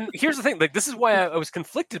 and here's the thing, like this is why I was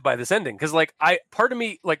conflicted by this ending, because like a part of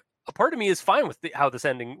me is fine with how this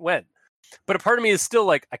ending went, but a part of me is still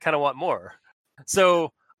like I kind of want more.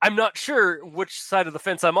 So I'm not sure which side of the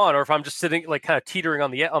fence I'm on, or if I'm just sitting like kind of teetering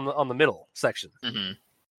on the middle section. Mm-hmm.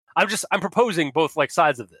 I'm proposing both like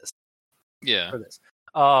sides of this. Yeah. For this.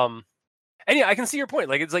 And yeah, I can see your point.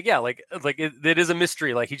 Like it's like it is a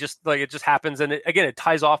mystery. Like he just like it just happens, and it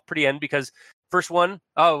ties off pretty end because first one,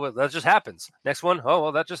 oh well, that just happens. Next one, oh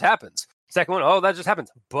well, that just happens. Second one, oh that just happens.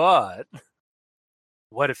 But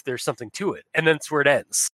what if there's something to it? And then it's where it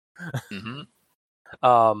ends. Mm-hmm.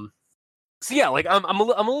 So yeah, like I'm a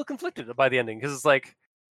little conflicted by the ending because it's like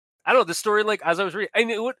I don't know, this story, like as I was reading, I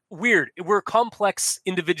mean, weird. We're complex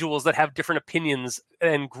individuals that have different opinions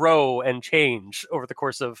and grow and change over the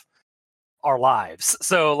course of our lives.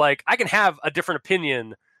 So like I can have a different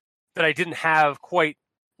opinion that I didn't have quite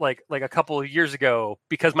like a couple of years ago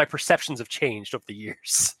because my perceptions have changed over the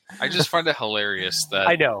years. I just find it hilarious that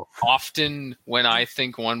I know. Often when I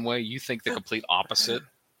think one way, you think the complete opposite.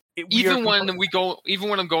 Even when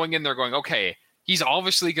I'm going in there going, okay, he's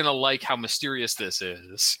obviously going to like how mysterious this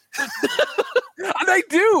is. And I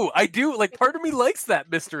do. Like, part of me likes that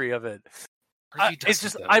mystery of it. It's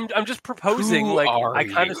just, I'm just proposing. Who like, are I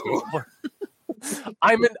kind of. you?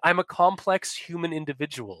 I'm a complex human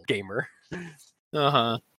individual gamer.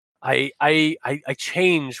 Uh-huh. I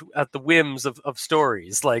change at the whims of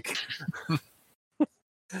stories. Like,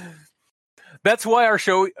 that's why our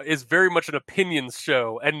show is very much an opinions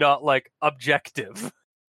show and not like objective.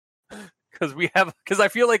 Because I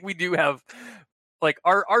feel like we do have like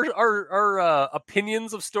our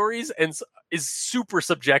opinions of stories and is super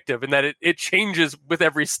subjective in that it changes with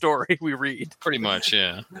every story we read. Pretty much,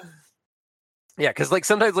 yeah. Yeah, because like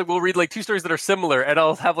sometimes like we'll read like two stories that are similar, and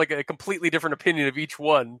I'll have like a completely different opinion of each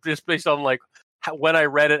one just based on like when I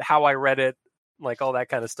read it, how I read it, like all that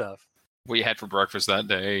kind of stuff. What you had for breakfast that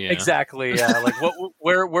day. Yeah. Exactly. Yeah. Like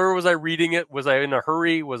where was I reading it? Was I in a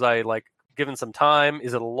hurry? Was I like given some time?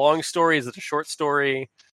 Is it a long story? Is it a short story?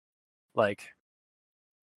 Like,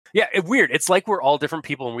 yeah, weird. It's like we're all different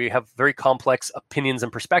people and we have very complex opinions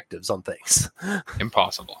and perspectives on things.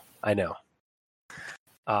 Impossible. I know.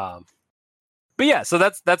 But yeah, so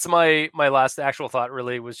that's my last actual thought.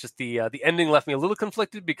 Really, was just the ending left me a little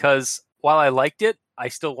conflicted because while I liked it, I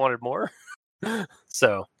still wanted more.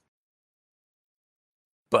 So,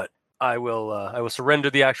 but I will surrender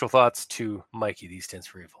the actual thoughts to Mikey. These stands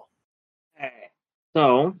for evil.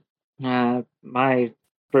 So, my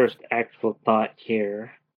first actual thought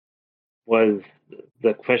here was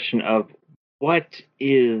the question of what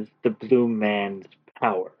is the Blue Man's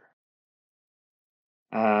power?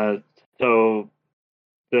 So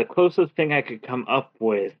the closest thing I could come up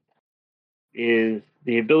with is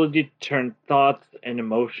the ability to turn thoughts and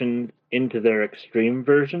emotions into their extreme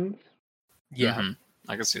versions. Yeah, Mm-hmm.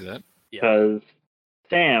 I can see that. Because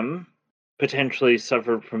Sam potentially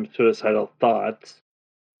suffered from suicidal thoughts,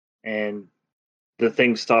 and the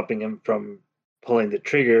thing stopping him from pulling the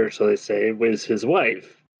trigger, so they say, was his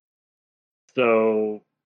wife. So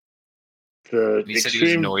He said he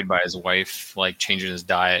was annoyed by his wife, like changing his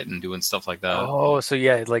diet and doing stuff like that. Oh, so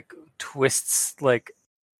yeah, it like twists like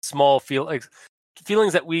small feelings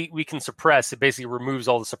that we can suppress. It basically removes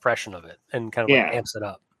all the suppression of it and kind of like amps it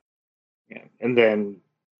up. Yeah, and then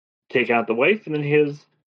take out the wife, and then he has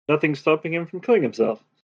nothing stopping him from killing himself.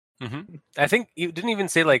 Mm-hmm. I think you didn't even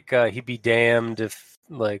say like he'd be damned if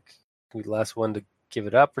like he'd the last one to give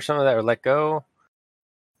it up or something like that or let go,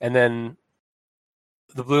 and then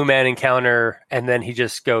the Blue Man encounter, and then he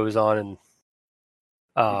just goes on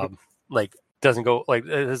and like doesn't go like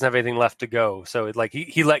doesn't have anything left to go. So it like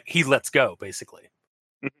he lets go basically.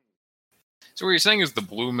 So what you're saying is the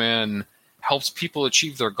Blue Man helps people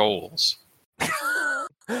achieve their goals,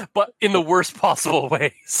 but in the worst possible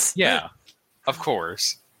ways. Yeah, of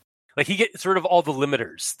course. Like he gets rid of all the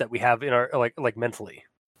limiters that we have in our like mentally.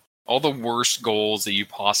 All the worst goals that you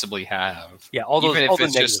possibly have. Yeah, all those. Even all if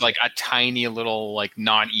it's the just like a tiny little, like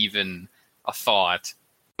not even a thought,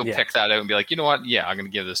 you'll pick that out and be like, you know what? Yeah, I'm going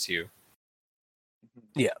to give this to you.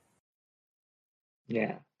 Yeah.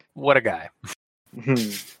 Yeah. What a guy.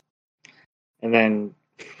 And then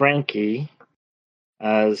Frankie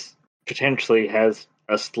potentially has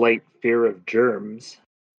a slight fear of germs.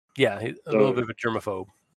 Yeah, a little bit of a germaphobe.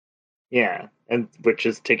 Yeah, and which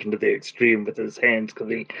is taken to the extreme with his hands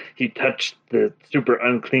because he touched the super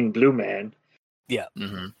unclean Blue Man. Yeah.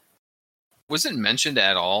 Mm-hmm. Was it mentioned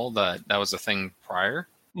at all that was a thing prior?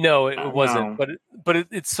 No, it wasn't. No. But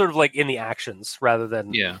it's sort of like in the actions rather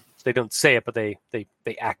than they don't say it, but they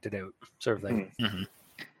act it out, sort of thing. Mm-hmm.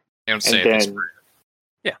 They don't say And it. They then-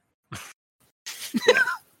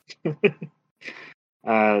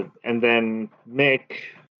 scream. And then Mick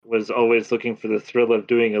was always looking for the thrill of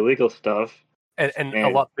doing illegal stuff. And a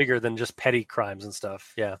And- lot bigger than just petty crimes and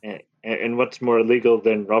stuff. Yeah. And what's more illegal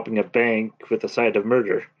than robbing a bank with a side of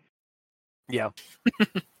murder? Yeah.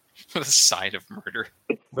 With a side of murder.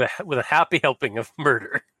 With a happy helping of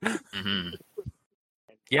murder. Hmm.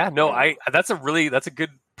 Yeah, no, that's a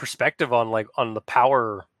good perspective on the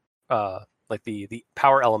power, like the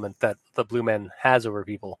power element that the Blue Man has over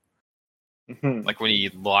people. Mhm. Like when he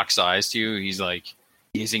locks eyes to you, he's like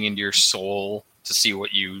gazing into your soul to see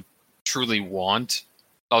what you truly want.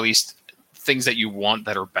 All these things that you want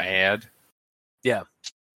that are bad. Yeah.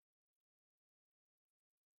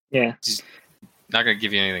 Yeah. Not going to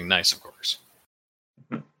give you anything nice, of course.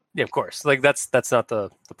 Yeah, of course. Like that's not the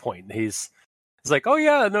point. He's like, oh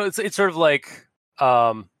yeah, no, it's sort of like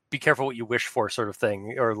be careful what you wish for sort of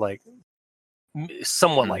thing, or like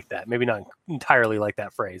somewhat like that. Maybe not entirely like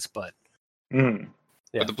that phrase, but Mhm.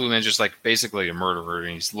 Yeah. But the Blue Man's just like basically a murderer, and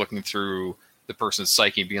he's looking through the person's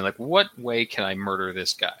psyche, being like, "What way can I murder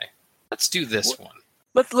this guy? Let's do this one."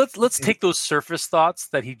 let's take those surface thoughts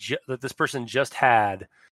that that this person just had,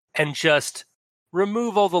 and just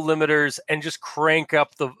remove all the limiters and just crank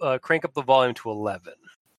up the volume to 11.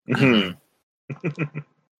 Mhm.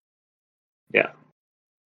 Yeah.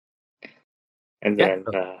 And Yeah.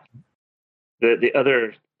 then the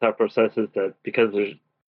other thought process is that because there's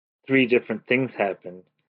 3 different things happen,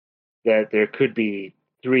 that there could be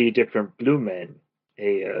 3 different Blue Men,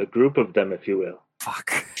 a group of them, if you will.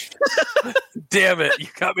 Fuck. Damn it! You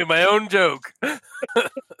got me my own joke.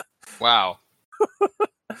 Wow.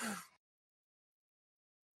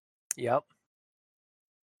 Yep.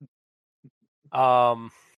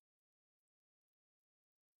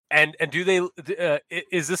 And do they?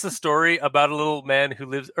 Is this a story about a little man who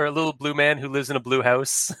lives, or a little blue man who lives in a blue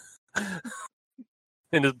house,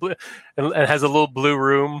 in his blue, and has a little blue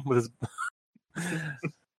room with his?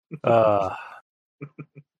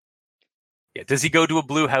 Yeah. Does he go to a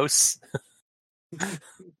blue house?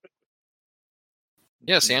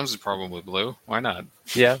 Yeah, Sam's is probably blue. Why not?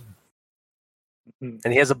 Yeah. And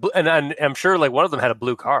he has and I'm sure like one of them had a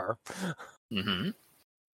blue car. Mm-hmm.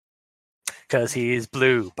 Because he's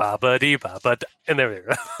blue, baba dee baba, and there we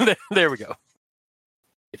go. There we go.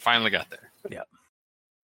 It finally got there. Yeah.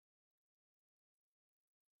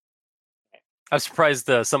 I'm surprised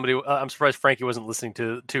I'm surprised Frankie wasn't listening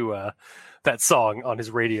to that song on his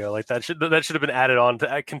radio. Like that should have been added on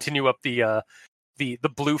to continue up the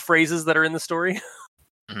blue phrases that are in the story.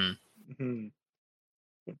 Mm-hmm. Mhm.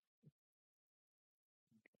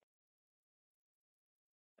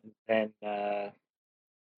 And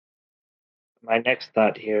my next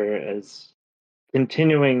thought here is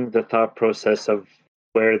continuing the thought process of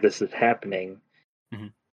where this is happening.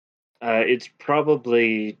 Mhm. It's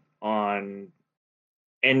probably on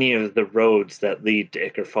any of the roads that lead to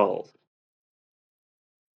Icker Falls.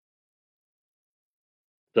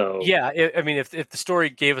 So Yeah, I mean, if the story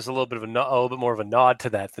gave us a little bit more of a nod to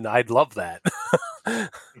that, then I'd love that.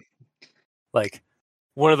 Like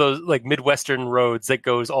one of those like Midwestern roads that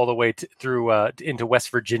goes all the way through into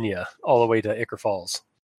West Virginia, all the way to Icker Falls.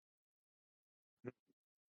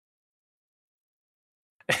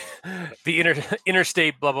 The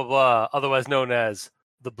interstate blah blah blah, otherwise known as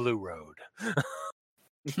the Blue Road.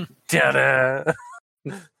 Ta-da!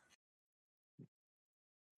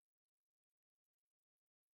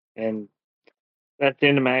 and that's the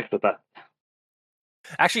end of my actual thought.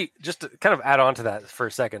 Actually, just to kind of add on to that for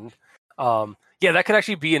a second, yeah, that could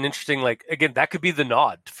actually be an interesting, like, again, that could be the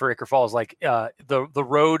nod for Icker Falls, like the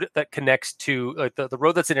road that connects to like the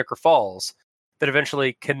road that's in Icker Falls that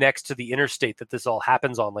eventually connects to the interstate that this all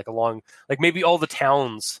happens on, like along, like maybe all the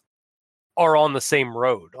towns are on the same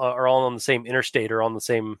road, are all on the same interstate, or on the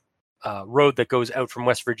same road that goes out from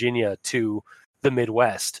West Virginia to the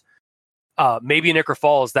Midwest. Maybe in Icker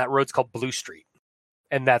Falls, that road's called Blue Street,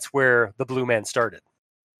 and that's where the Blue Man started.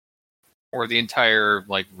 Or the entire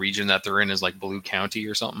like region that they're in is like Blue County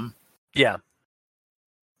or something. Yeah,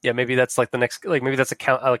 maybe that's like the next, like maybe that's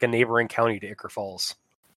like a neighboring county to Icker Falls.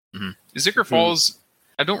 Mm-hmm. Is Icker Falls?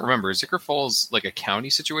 I don't remember. Is Icker Falls like a county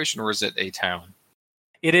situation, or is it a town?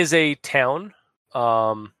 It is a town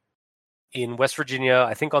in West Virginia,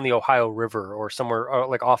 I think on the Ohio River or somewhere, or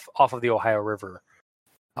like off of the Ohio River.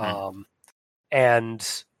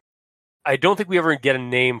 And I don't think we ever get a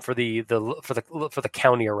name for the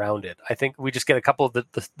county around it. I think we just get a couple of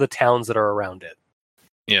the towns that are around it.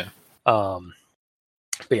 Yeah. But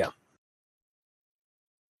yeah.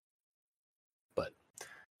 But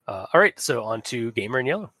all right, so on to Gamer in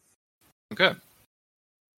Yellow. Okay.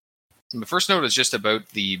 The first note is just about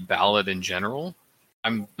the ballad in general.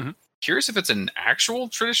 I'm curious if it's an actual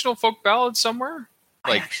traditional folk ballad somewhere,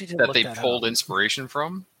 like that they pulled inspiration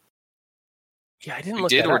from. Yeah, I didn't You look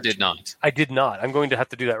did that or up. did not? I did not. I'm going to have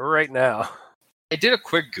to do that right now. I did a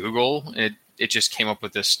quick Google. It just came up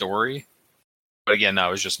with this story. But again, that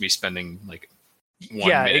was just me spending like 1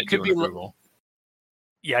 minute doing a Google.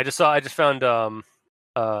 Yeah, I just found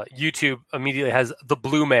YouTube immediately has The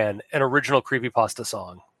Blue Man, an original creepypasta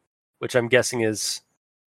song, which I'm guessing it's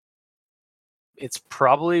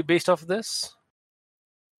probably based off of this.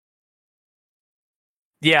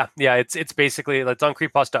 Yeah, it's basically it's on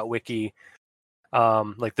creepypasta.wiki.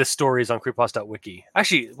 Like this story is on creepypasta.wiki.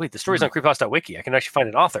 Actually, wait, the story's on creepypasta.wiki. I can actually find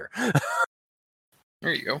an author.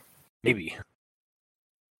 There you go. Maybe.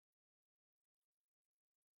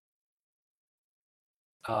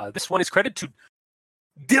 This one is credited to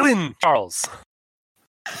Dylan Charles.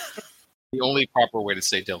 The only proper way to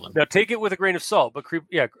say Dylan. Now take it with a grain of salt, but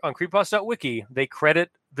on creepypasta.wiki they credit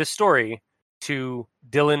this story to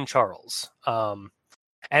Dylan Charles.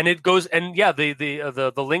 And it goes, and yeah,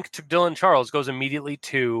 the link to Dylan Charles goes immediately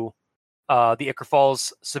to the Ichor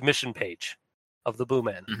Falls submission page of the Blue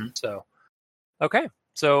Man. Mm-hmm. So, okay,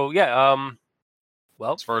 so yeah,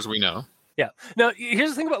 well, as far as we know, yeah. Now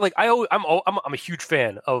here's the thing about I'm a huge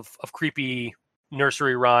fan of creepy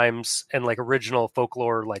nursery rhymes and like original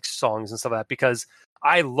folklore like songs and stuff like that because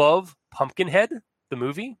I love Pumpkinhead, the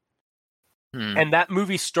movie, and that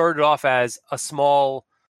movie started off as a small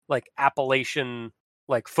like Appalachian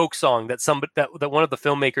like folk song that one of the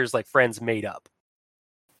filmmakers like friends made up.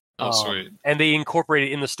 Oh, sweet. And they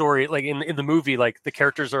incorporated in the story, like in the movie, like the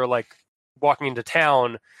characters are like walking into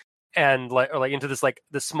town and like into this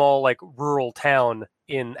small like rural town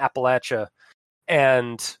in Appalachia,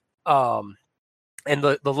 and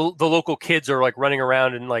the local kids are like running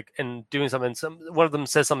around and doing something. One of them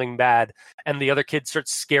says something bad, and the other kid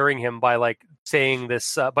starts scaring him by like saying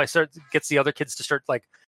this. Gets the other kids to start like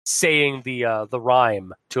saying the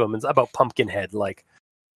rhyme to him. It's about Pumpkinhead. Like,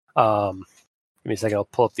 give me a second. I'll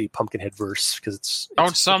pull up the Pumpkinhead verse because it's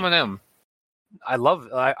don't summon him. I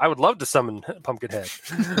would love to summon Pumpkinhead.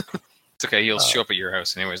 It's okay. He'll show up at your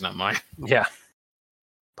house anyways, not mine. Yeah,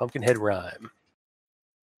 Pumpkinhead rhyme.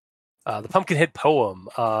 The Pumpkinhead poem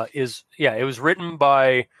it was written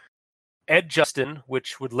by Ed Justin,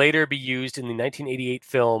 which would later be used in the 1988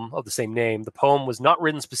 film of the same name. The poem was not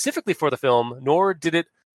written specifically for the film, nor did it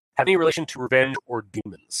have any relation to revenge or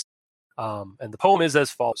demons. And the poem is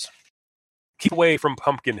as follows. Keep away from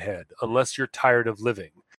Pumpkinhead, unless you're tired of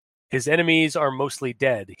living. His enemies are mostly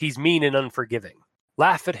dead. He's mean and unforgiving.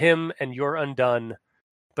 Laugh at him and you're undone,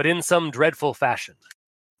 but in some dreadful fashion.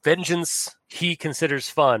 Vengeance he considers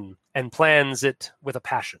fun, and plans it with a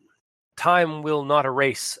passion. Time will not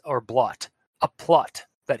erase or blot a plot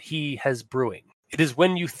that he has brewing. It is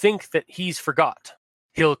when you think that he's forgot,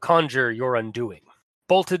 he'll conjure your undoing.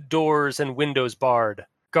 Bolted doors and windows barred,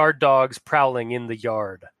 guard dogs prowling in the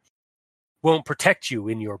yard. Won't protect you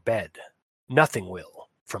in your bed. Nothing will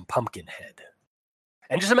from Pumpkinhead.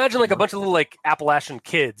 And just imagine like a bunch of little like Appalachian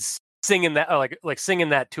kids singing that, like singing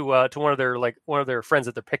that to one of their friends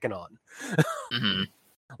that they're picking on. Mm-hmm.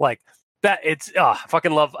 Like that, it's I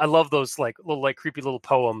fucking love. I love those like little like creepy little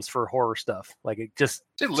poems for horror stuff. Like it just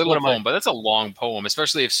it's a little poem, but that's a long poem,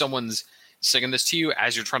 especially if someone's singing this to you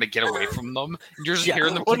as you're trying to get away from them. And you're just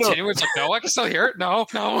hearing them continue. No. It's like, no, I can still hear it. No.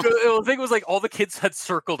 The thing was like all the kids had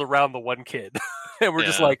circled around the one kid, and we're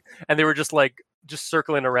just like, and they were just like just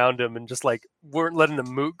circling around him and just like weren't letting them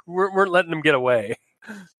move, weren't letting him get away.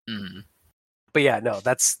 Mm-hmm. But yeah, no,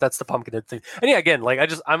 that's the Pumpkinhead thing. And yeah, again, like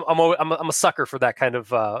I'm a sucker for that kind of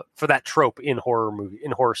for that trope in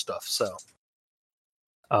horror stuff. So,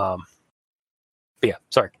 but yeah,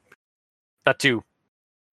 sorry, not to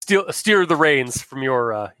steer the reins from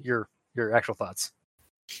your actual thoughts.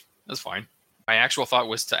 That's fine. My actual thought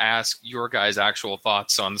was to ask your guys' actual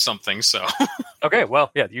thoughts on something. So, okay, well,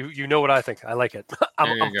 yeah, you know what I think. I like it.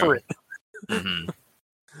 I'm for it. Mm-hmm.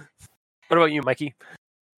 What about you, Mikey?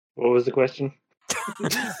 What was the question?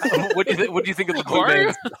 What do you think of the Blue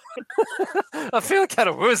Man? I feel kind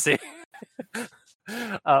of woozy.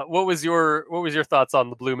 What was your thoughts on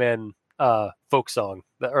the Blue Man folk song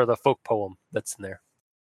or the folk poem that's in there?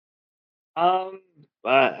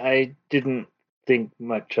 I didn't think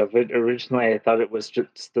much of it. Originally, I thought it was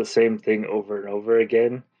just the same thing over and over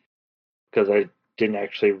again because I didn't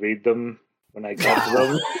actually read them when I got to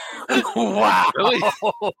them. Wow. Really?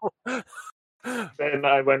 Then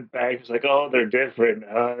I went back. It's like, oh, they're different.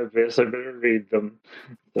 I guess I better read them.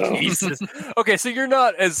 So. Jesus. Okay, so you're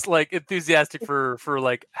not as like enthusiastic for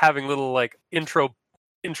like having little like intro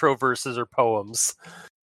verses or poems.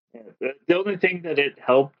 Yeah, the only thing that it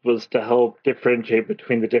helped was to help differentiate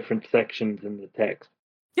between the different sections in the text.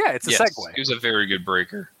 Yeah, it's a Yes, segue. it was a very good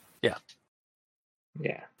breaker. Yeah.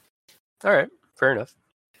 All right, fair enough.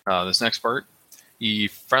 This next part, he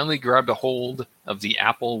finally grabbed a hold of the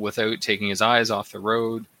apple without taking his eyes off the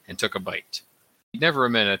road and took a bite. He'd never a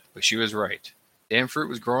minute, but she was right. Damn fruit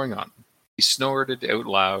was growing on him. He snorted out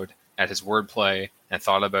loud at his wordplay and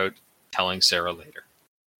thought about telling Sarah later.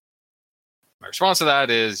 My response to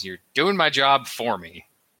that is, you're doing my job for me.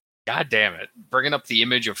 God damn it. Bringing up the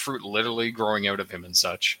image of fruit literally growing out of him and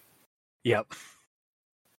such. Yep.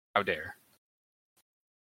 How dare.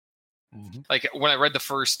 Mm-hmm. Like, when I read the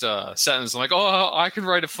first sentence, I'm like, oh, I can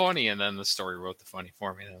write a funny, and then the story wrote the funny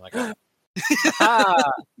for me, and I'm like,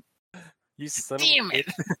 oh. You son Damn of it.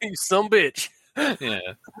 you some bitch. Yeah.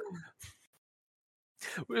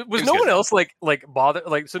 Was no one else bother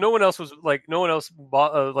so no one else was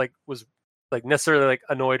was necessarily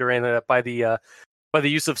annoyed or anything like that by the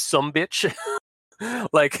use of some bitch.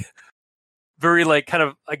 Like very kind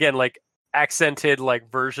of again accented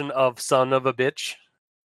version of son of a bitch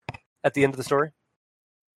at the end of the story.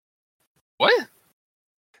 What?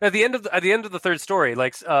 At the end of the third story,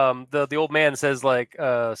 the old man says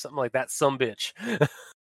something like that some bitch.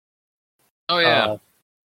 Oh yeah.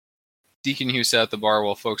 Deacon Hugh sat at the bar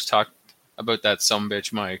while folks talked about that some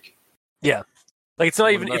bitch Mike. Yeah. It's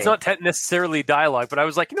not necessarily dialogue, but I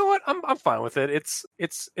was like, you know what? I'm fine with it. It's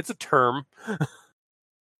a term.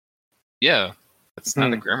 Yeah. That's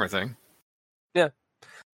not a grammar thing. Yeah.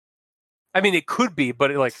 I mean, it could be,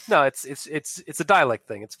 but no, it's a dialect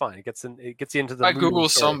thing. It's fine. It gets you into the. I Google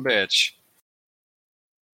some bitch.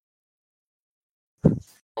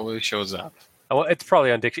 Probably shows up. Oh, it's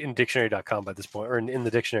probably on in dictionary.com by this point, or in the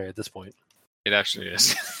dictionary at this point. It actually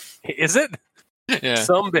is. Is it? Yeah.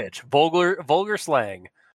 Some bitch. Vulgar slang.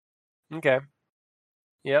 Okay.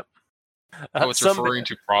 Yep. It's referring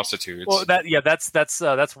to prostitutes. Well,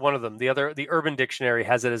 that's one of them. The Urban Dictionary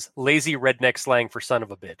has it as lazy redneck slang for son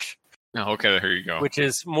of a bitch. Oh, okay, here you go. Which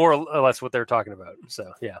is more or less what they're talking about.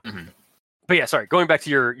 So yeah. Mm-hmm. But yeah, sorry. Going back to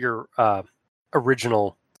your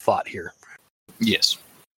original thought here. Yes.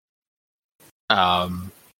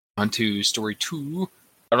 On to story 2.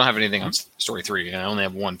 I don't have anything on story 3. I only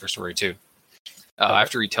have one for story 2. Okay.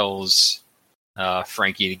 After he tells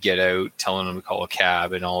Frankie to get out, telling him to call a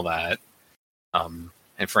cab and all that, and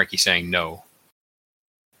Frankie saying no,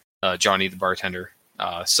 Johnny, the bartender,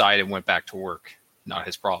 sighed and went back to work. Not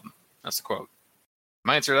his problem. That's the quote.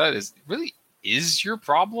 My answer to that is, really is your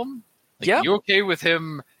problem? Yeah. You okay with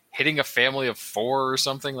him hitting a family of 4 or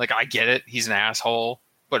something? I get it. He's an asshole.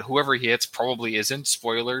 But whoever he hits probably isn't.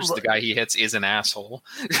 Spoilers, the guy he hits is an asshole.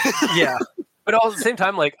 Yeah. But all at the same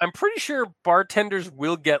time, I'm pretty sure bartenders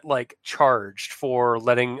will get charged for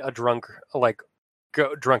letting a drunk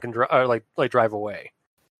go drunk and drive away.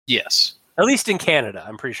 Yes. At least in Canada,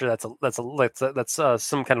 I'm pretty sure that's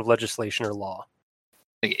some kind of legislation or law.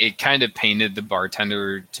 It kind of painted the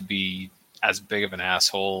bartender to be as big of an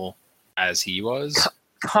asshole as he was.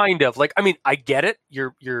 Kind of. I mean, I get it.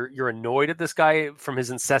 You're annoyed at this guy from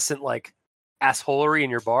his incessant assholery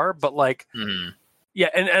in your bar, but yeah,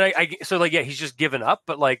 and I so yeah, he's just given up,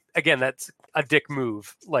 but again, that's a dick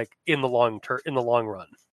move in the long run.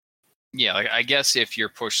 Yeah, I guess if you're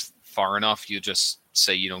pushed far enough, you just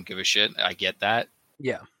say you don't give a shit. I get that.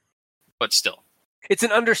 Yeah. But still. It's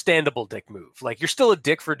an understandable dick move. You're still a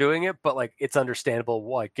dick for doing it, but it's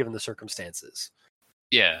understandable given the circumstances.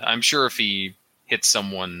 Yeah, I'm sure if he hit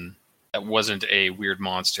someone that wasn't a weird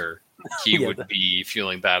monster, he would be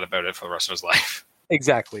feeling bad about it for the rest of his life.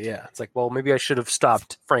 Exactly, yeah. It's well, maybe I should have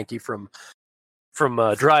stopped Frankie from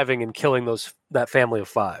driving and killing that family of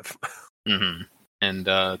 5. Mm-hmm.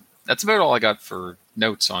 And that's about all I got for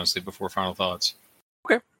notes, honestly, before final thoughts.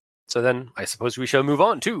 Okay. So then I suppose we shall move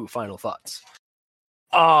on to final thoughts.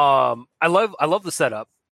 I love the setup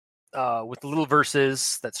with the little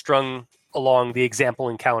verses that strung along the example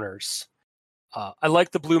encounters. I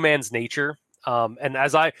like the Blue Man's nature. And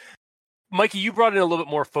as Mikey, you brought in a little bit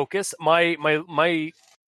more focus. My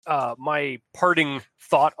parting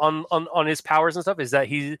thought on his powers and stuff is that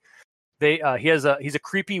he's a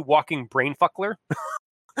creepy walking brain fuckler.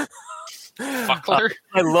 Fuckler?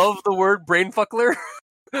 I love the word brain fuckler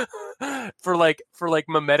for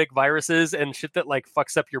mimetic viruses and shit that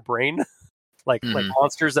fucks up your brain, like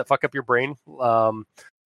monsters that fuck up your brain.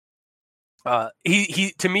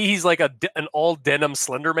 He to me he's an all denim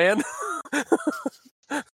Slender Man.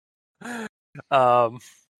 I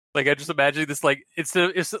just imagine this it's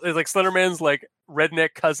like Slender Man's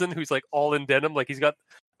redneck cousin who's all in denim, he's got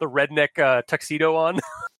the redneck tuxedo on,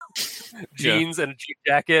 jeans and a jean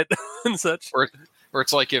jacket and such. Or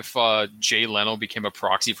it's like if Jay Leno became a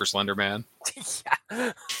proxy for Slender Man.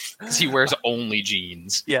 Yeah. 'Cause he wears only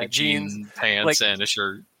jeans. Yeah, like jeans, jean pants, like- and a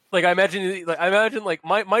shirt. Like I imagine like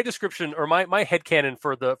my description or my headcanon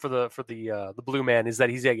for the Blue Man is that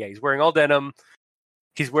he's wearing all denim.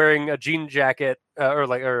 He's wearing a jean jacket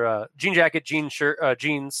jean jacket, jean shirt,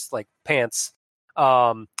 jeans, like pants,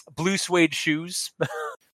 blue suede shoes.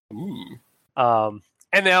 Ooh.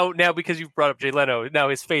 And now because you've brought up Jay Leno, now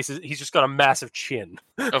his face he's just got a massive chin.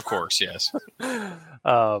 Of course, yes.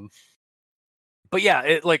 But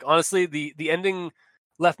yeah, like honestly, the ending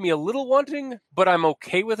left me a little wanting, but I'm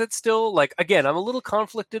okay with it still. Like again, I'm a little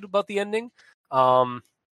conflicted about the ending.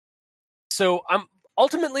 So I'm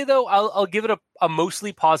ultimately though, I'll give it a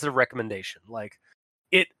mostly positive recommendation. Like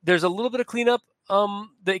there's a little bit of cleanup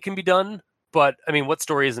that can be done, but I mean, what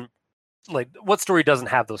story doesn't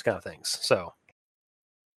have those kind of things? So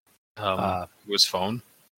Was phone?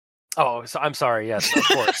 Oh, so I'm sorry. Yes, of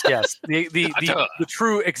course. Yes, the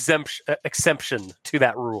true exception to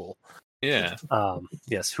that rule. Yeah.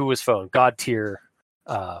 Yes. Who was phone? God tier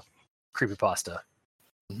creepypasta.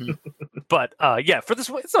 Mhm. But yeah, for this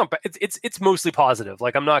one, it's not bad. It's mostly positive.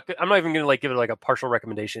 Like I'm not even gonna like give it like a partial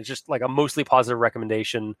recommendation. It's just like a mostly positive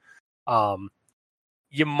recommendation.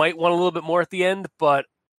 You might want a little bit more at the end, but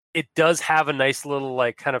it does have a nice little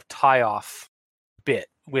like kind of tie off bit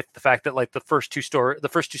with the fact that like the first two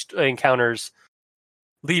encounters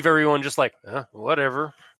leave everyone just like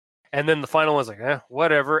whatever, and then the final one's like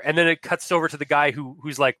whatever, and then it cuts over to the guy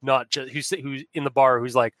who's like not just who's in the bar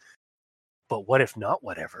who's like, but what if not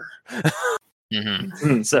whatever?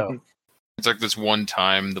 Mm-hmm. So it's like this one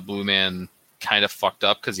time the Blue Man kind of fucked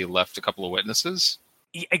up because he left a couple of witnesses.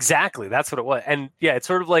 Exactly, that's what it was. And yeah, it's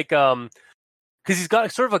sort of like because he's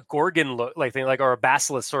got sort of a Gorgon look, like thing, like or a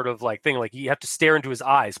basilisk sort of like thing. Like you have to stare into his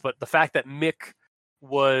eyes. But the fact that Mick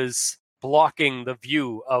was blocking the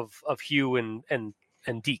view of Hugh and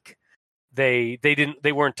Deke, they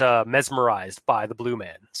weren't mesmerized by the Blue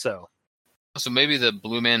Man. So maybe the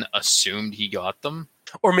Blue Man assumed he got them,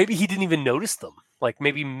 or maybe he didn't even notice them. Like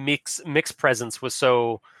maybe Mick's presence was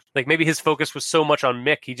so like maybe his focus was so much on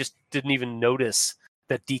Mick, he just didn't even notice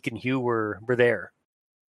that Deke and Hugh were there.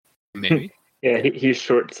 Maybe. Yeah, he's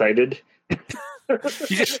short-sighted.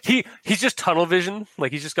 he's just tunnel vision.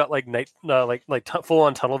 Like he's just got like night full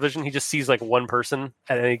on tunnel vision. He just sees like one person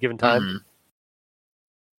at any given time. Mm-hmm.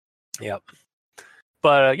 Yep.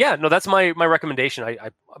 But yeah, no, that's my recommendation. I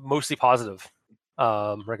mostly positive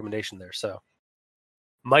recommendation there. So,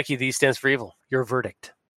 Mikey, these stands for evil. Your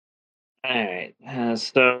verdict. All right.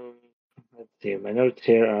 So let's see. My notes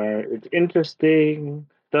here are: it's interesting.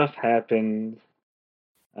 Stuff happens.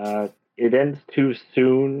 It ends too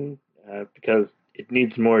soon because it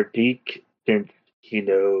needs more Deke since he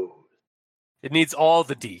knows. It needs all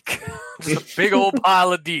the Deke. Just a big old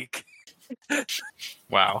pile of Deke.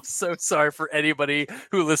 Wow. So sorry for anybody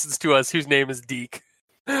who listens to us whose name is Deke.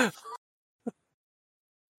 So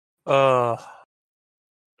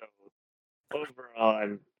overall,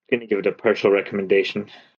 I'm going to give it a partial recommendation.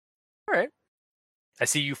 All right. I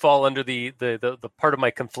see you fall under the part of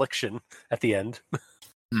my confliction at the end.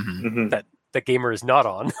 Mm-hmm. Mm-hmm. That Gamer is not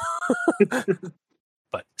on.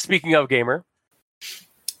 But speaking of Gamer,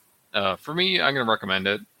 for me, I'm going to recommend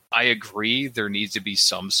it. I agree there needs to be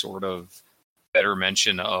some sort of better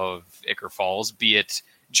mention of Ichor Falls, be it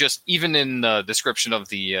just even in the description of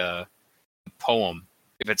the poem,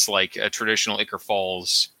 if it's like a traditional Ichor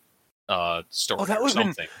Falls story that or would've been-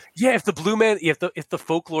 something. yeah, if the Blue Man, if the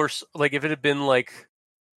folklore, like if it had been like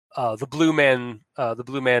the Blue Man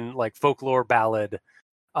like folklore ballad.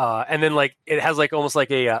 And then like it has like almost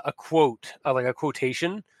like a quote, like a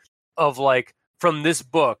quotation of like from this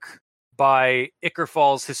book by Ichor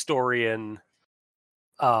Falls historian,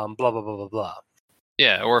 blah blah blah blah blah.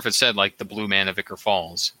 Yeah, or if it said like the Blue Man of Ichor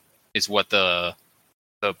Falls is what the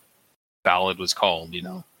ballad was called, you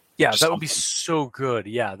know. Yeah, Just that would be so good.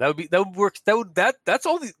 Yeah, that would work.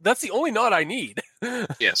 That's the only nod I need.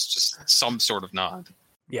 Yes, just some sort of nod.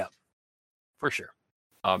 Yeah, for sure.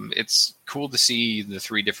 It's cool to see the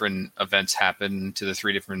three different events happen to the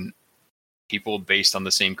three different people based on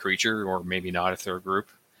the same creature, or maybe not if they're a group.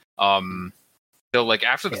 Though, like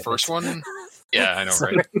after the first one, yeah, I know,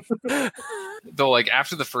 right? Though, like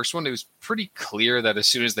after the first one, it was pretty clear that as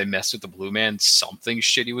soon as they messed with the Blue Man, something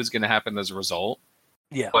shitty was going to happen as a result.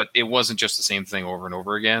 Yeah, But it wasn't just the same thing over and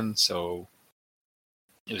over again, so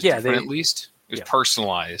it was different at least. It was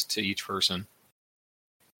personalized to each person.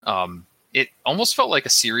 It almost felt like a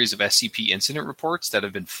series of SCP incident reports that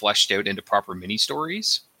have been fleshed out into proper mini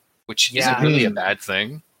stories, which isn't really a bad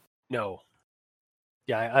thing. No.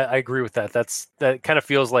 Yeah, I agree with that. That kind of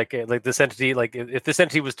feels like this entity, like if this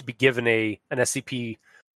entity was to be given an SCP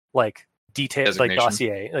like detail, like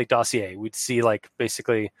Designation. dossier, we'd see like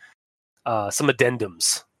basically some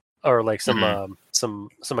addendums or like some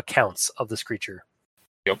accounts of this creature.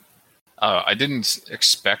 Yep. I didn't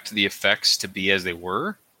expect the effects to be as they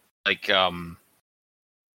were. Like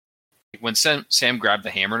when Sam grabbed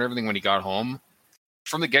the hammer and everything when he got home,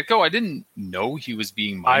 from the get-go, I didn't know he was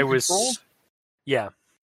being mind controlled. Yeah.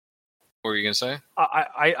 What were you going to say?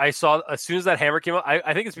 I saw, as soon as that hammer came out,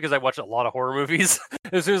 I think it's because I watched a lot of horror movies.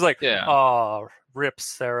 As soon as oh, rip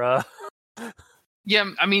Sarah.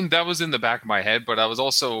 Yeah, I mean, that was in the back of my head, but I was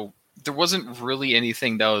also, there wasn't really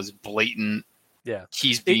anything that was blatant. Yeah.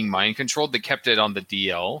 He's being mind controlled. They kept it on the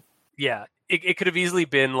DL. Yeah. It could have easily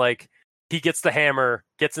been like, he gets the hammer,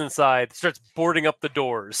 gets inside, starts boarding up the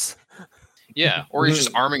doors. Yeah, or he's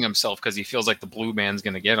just arming himself because he feels like the blue man's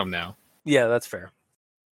going to get him now. Yeah, that's fair.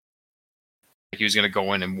 He was going to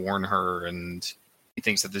go in and warn her, and he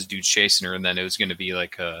thinks that this dude's chasing her, and then it was going to be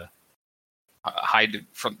like a hide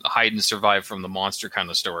and survive from the monster kind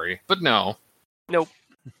of story. But no. Nope.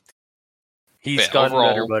 He's gone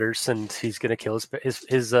Nutter Butters, and he's going to kill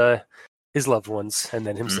his loved ones, and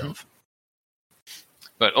then himself. Mm-hmm.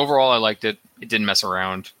 But overall, I liked it. It didn't mess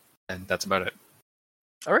around, and that's about it.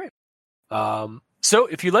 All right. So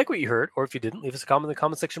if you like what you heard, or if you didn't, leave us a comment in the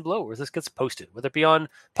comment section below where this gets posted, whether it be on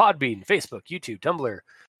Podbean, Facebook, YouTube, Tumblr.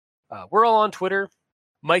 We're all on Twitter.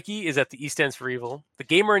 Mikey is at the E stands for evil. The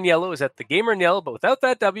Gamer in Yellow is at the Gamer in Yellow, but without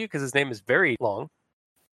that W because his name is very long.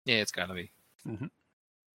 Yeah, it's got to be. Mm-hmm.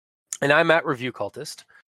 And I'm at Review Cultist.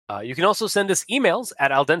 You can also send us emails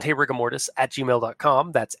at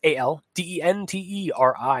aldenterigamortis@gmail.com. That's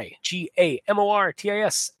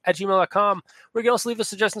ALDENTERIGAMORTIS@gmail.com. Where you can also leave us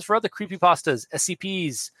suggestions for other creepypastas,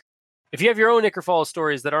 SCPs. If you have your own Ichor Falls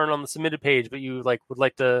stories that aren't on the submitted page, but you would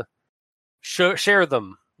like to share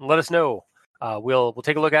them, let us know. We'll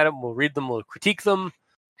take a look at them, we'll read them, we'll critique them,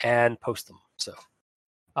 and post them. So,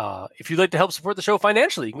 if you'd like to help support the show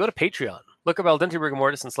financially, you can go to Patreon. Look up Al Dente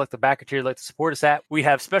Rigamortis and select the backer tier you'd like to support us at. We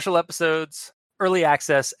have special episodes, early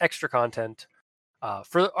access, extra content.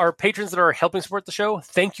 For our patrons that are helping support the show,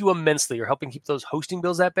 thank you immensely. You're helping keep those hosting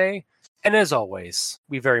bills at bay. And as always,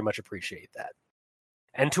 we very much appreciate that.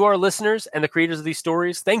 And to our listeners and the creators of these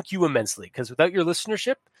stories, thank you immensely. Because without your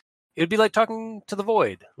listenership, it would be like talking to the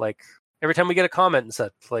void. Like, every time we get a comment and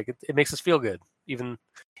such, like, it makes us feel good. Even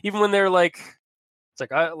when they're like,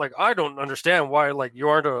 I don't understand why you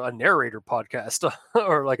aren't a narrator podcast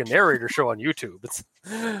or like a narrator show on YouTube.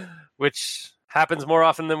 Which happens more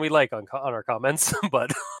often than we like on our comments.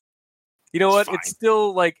 But you know what? It's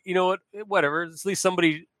still like, you know what? Whatever. At least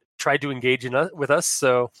somebody tried to engage with us,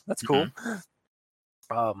 so that's cool.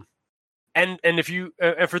 Mm-hmm. And if you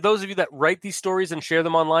and for those of you that write these stories and share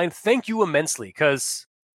them online, thank you immensely because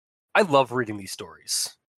I love reading these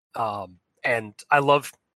stories. And I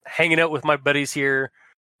love hanging out with my buddies here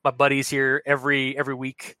every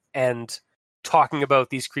week and talking about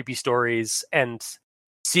these creepy stories and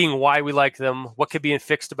seeing why we like them, what could be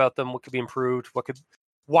fixed about them, what could be improved,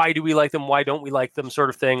 why do we like them, why don't we like them, sort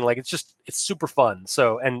of thing. Like it's super fun.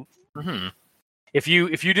 So, and if you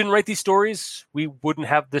didn't write these stories, we wouldn't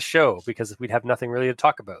have this show because we'd have nothing really to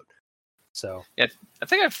talk about. So yeah, I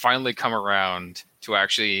think I've finally come around to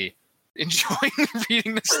actually enjoying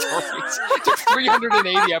reading the stories. It took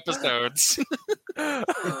 380 episodes.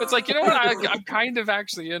 It's like, you know what? I'm kind of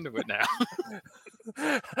actually into it now.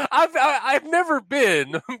 I've never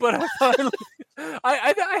been, but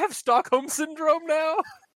I have Stockholm syndrome now.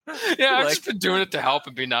 Yeah, I've just been doing it to help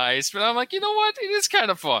and be nice, but I'm like, you know what? It is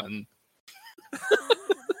kind of fun.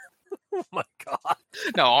 Oh my god!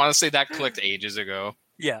 No, honestly, that clicked ages ago.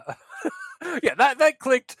 Yeah, yeah, that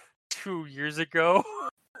clicked 2 years ago.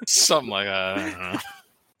 Something like that. I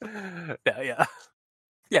don't know.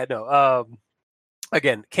 Yeah. No.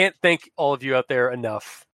 Again, can't thank all of you out there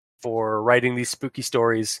enough for writing these spooky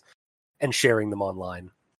stories and sharing them online.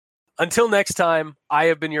 Until next time, I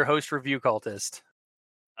have been your host, Review Cultist.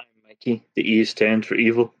 I'm Mikey. The E stands for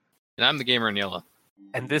evil. And I'm the Gamer in Yellow.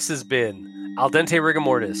 And this has been Al Dente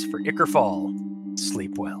Rigamortis for Ichor Fall.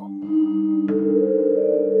 Sleep well.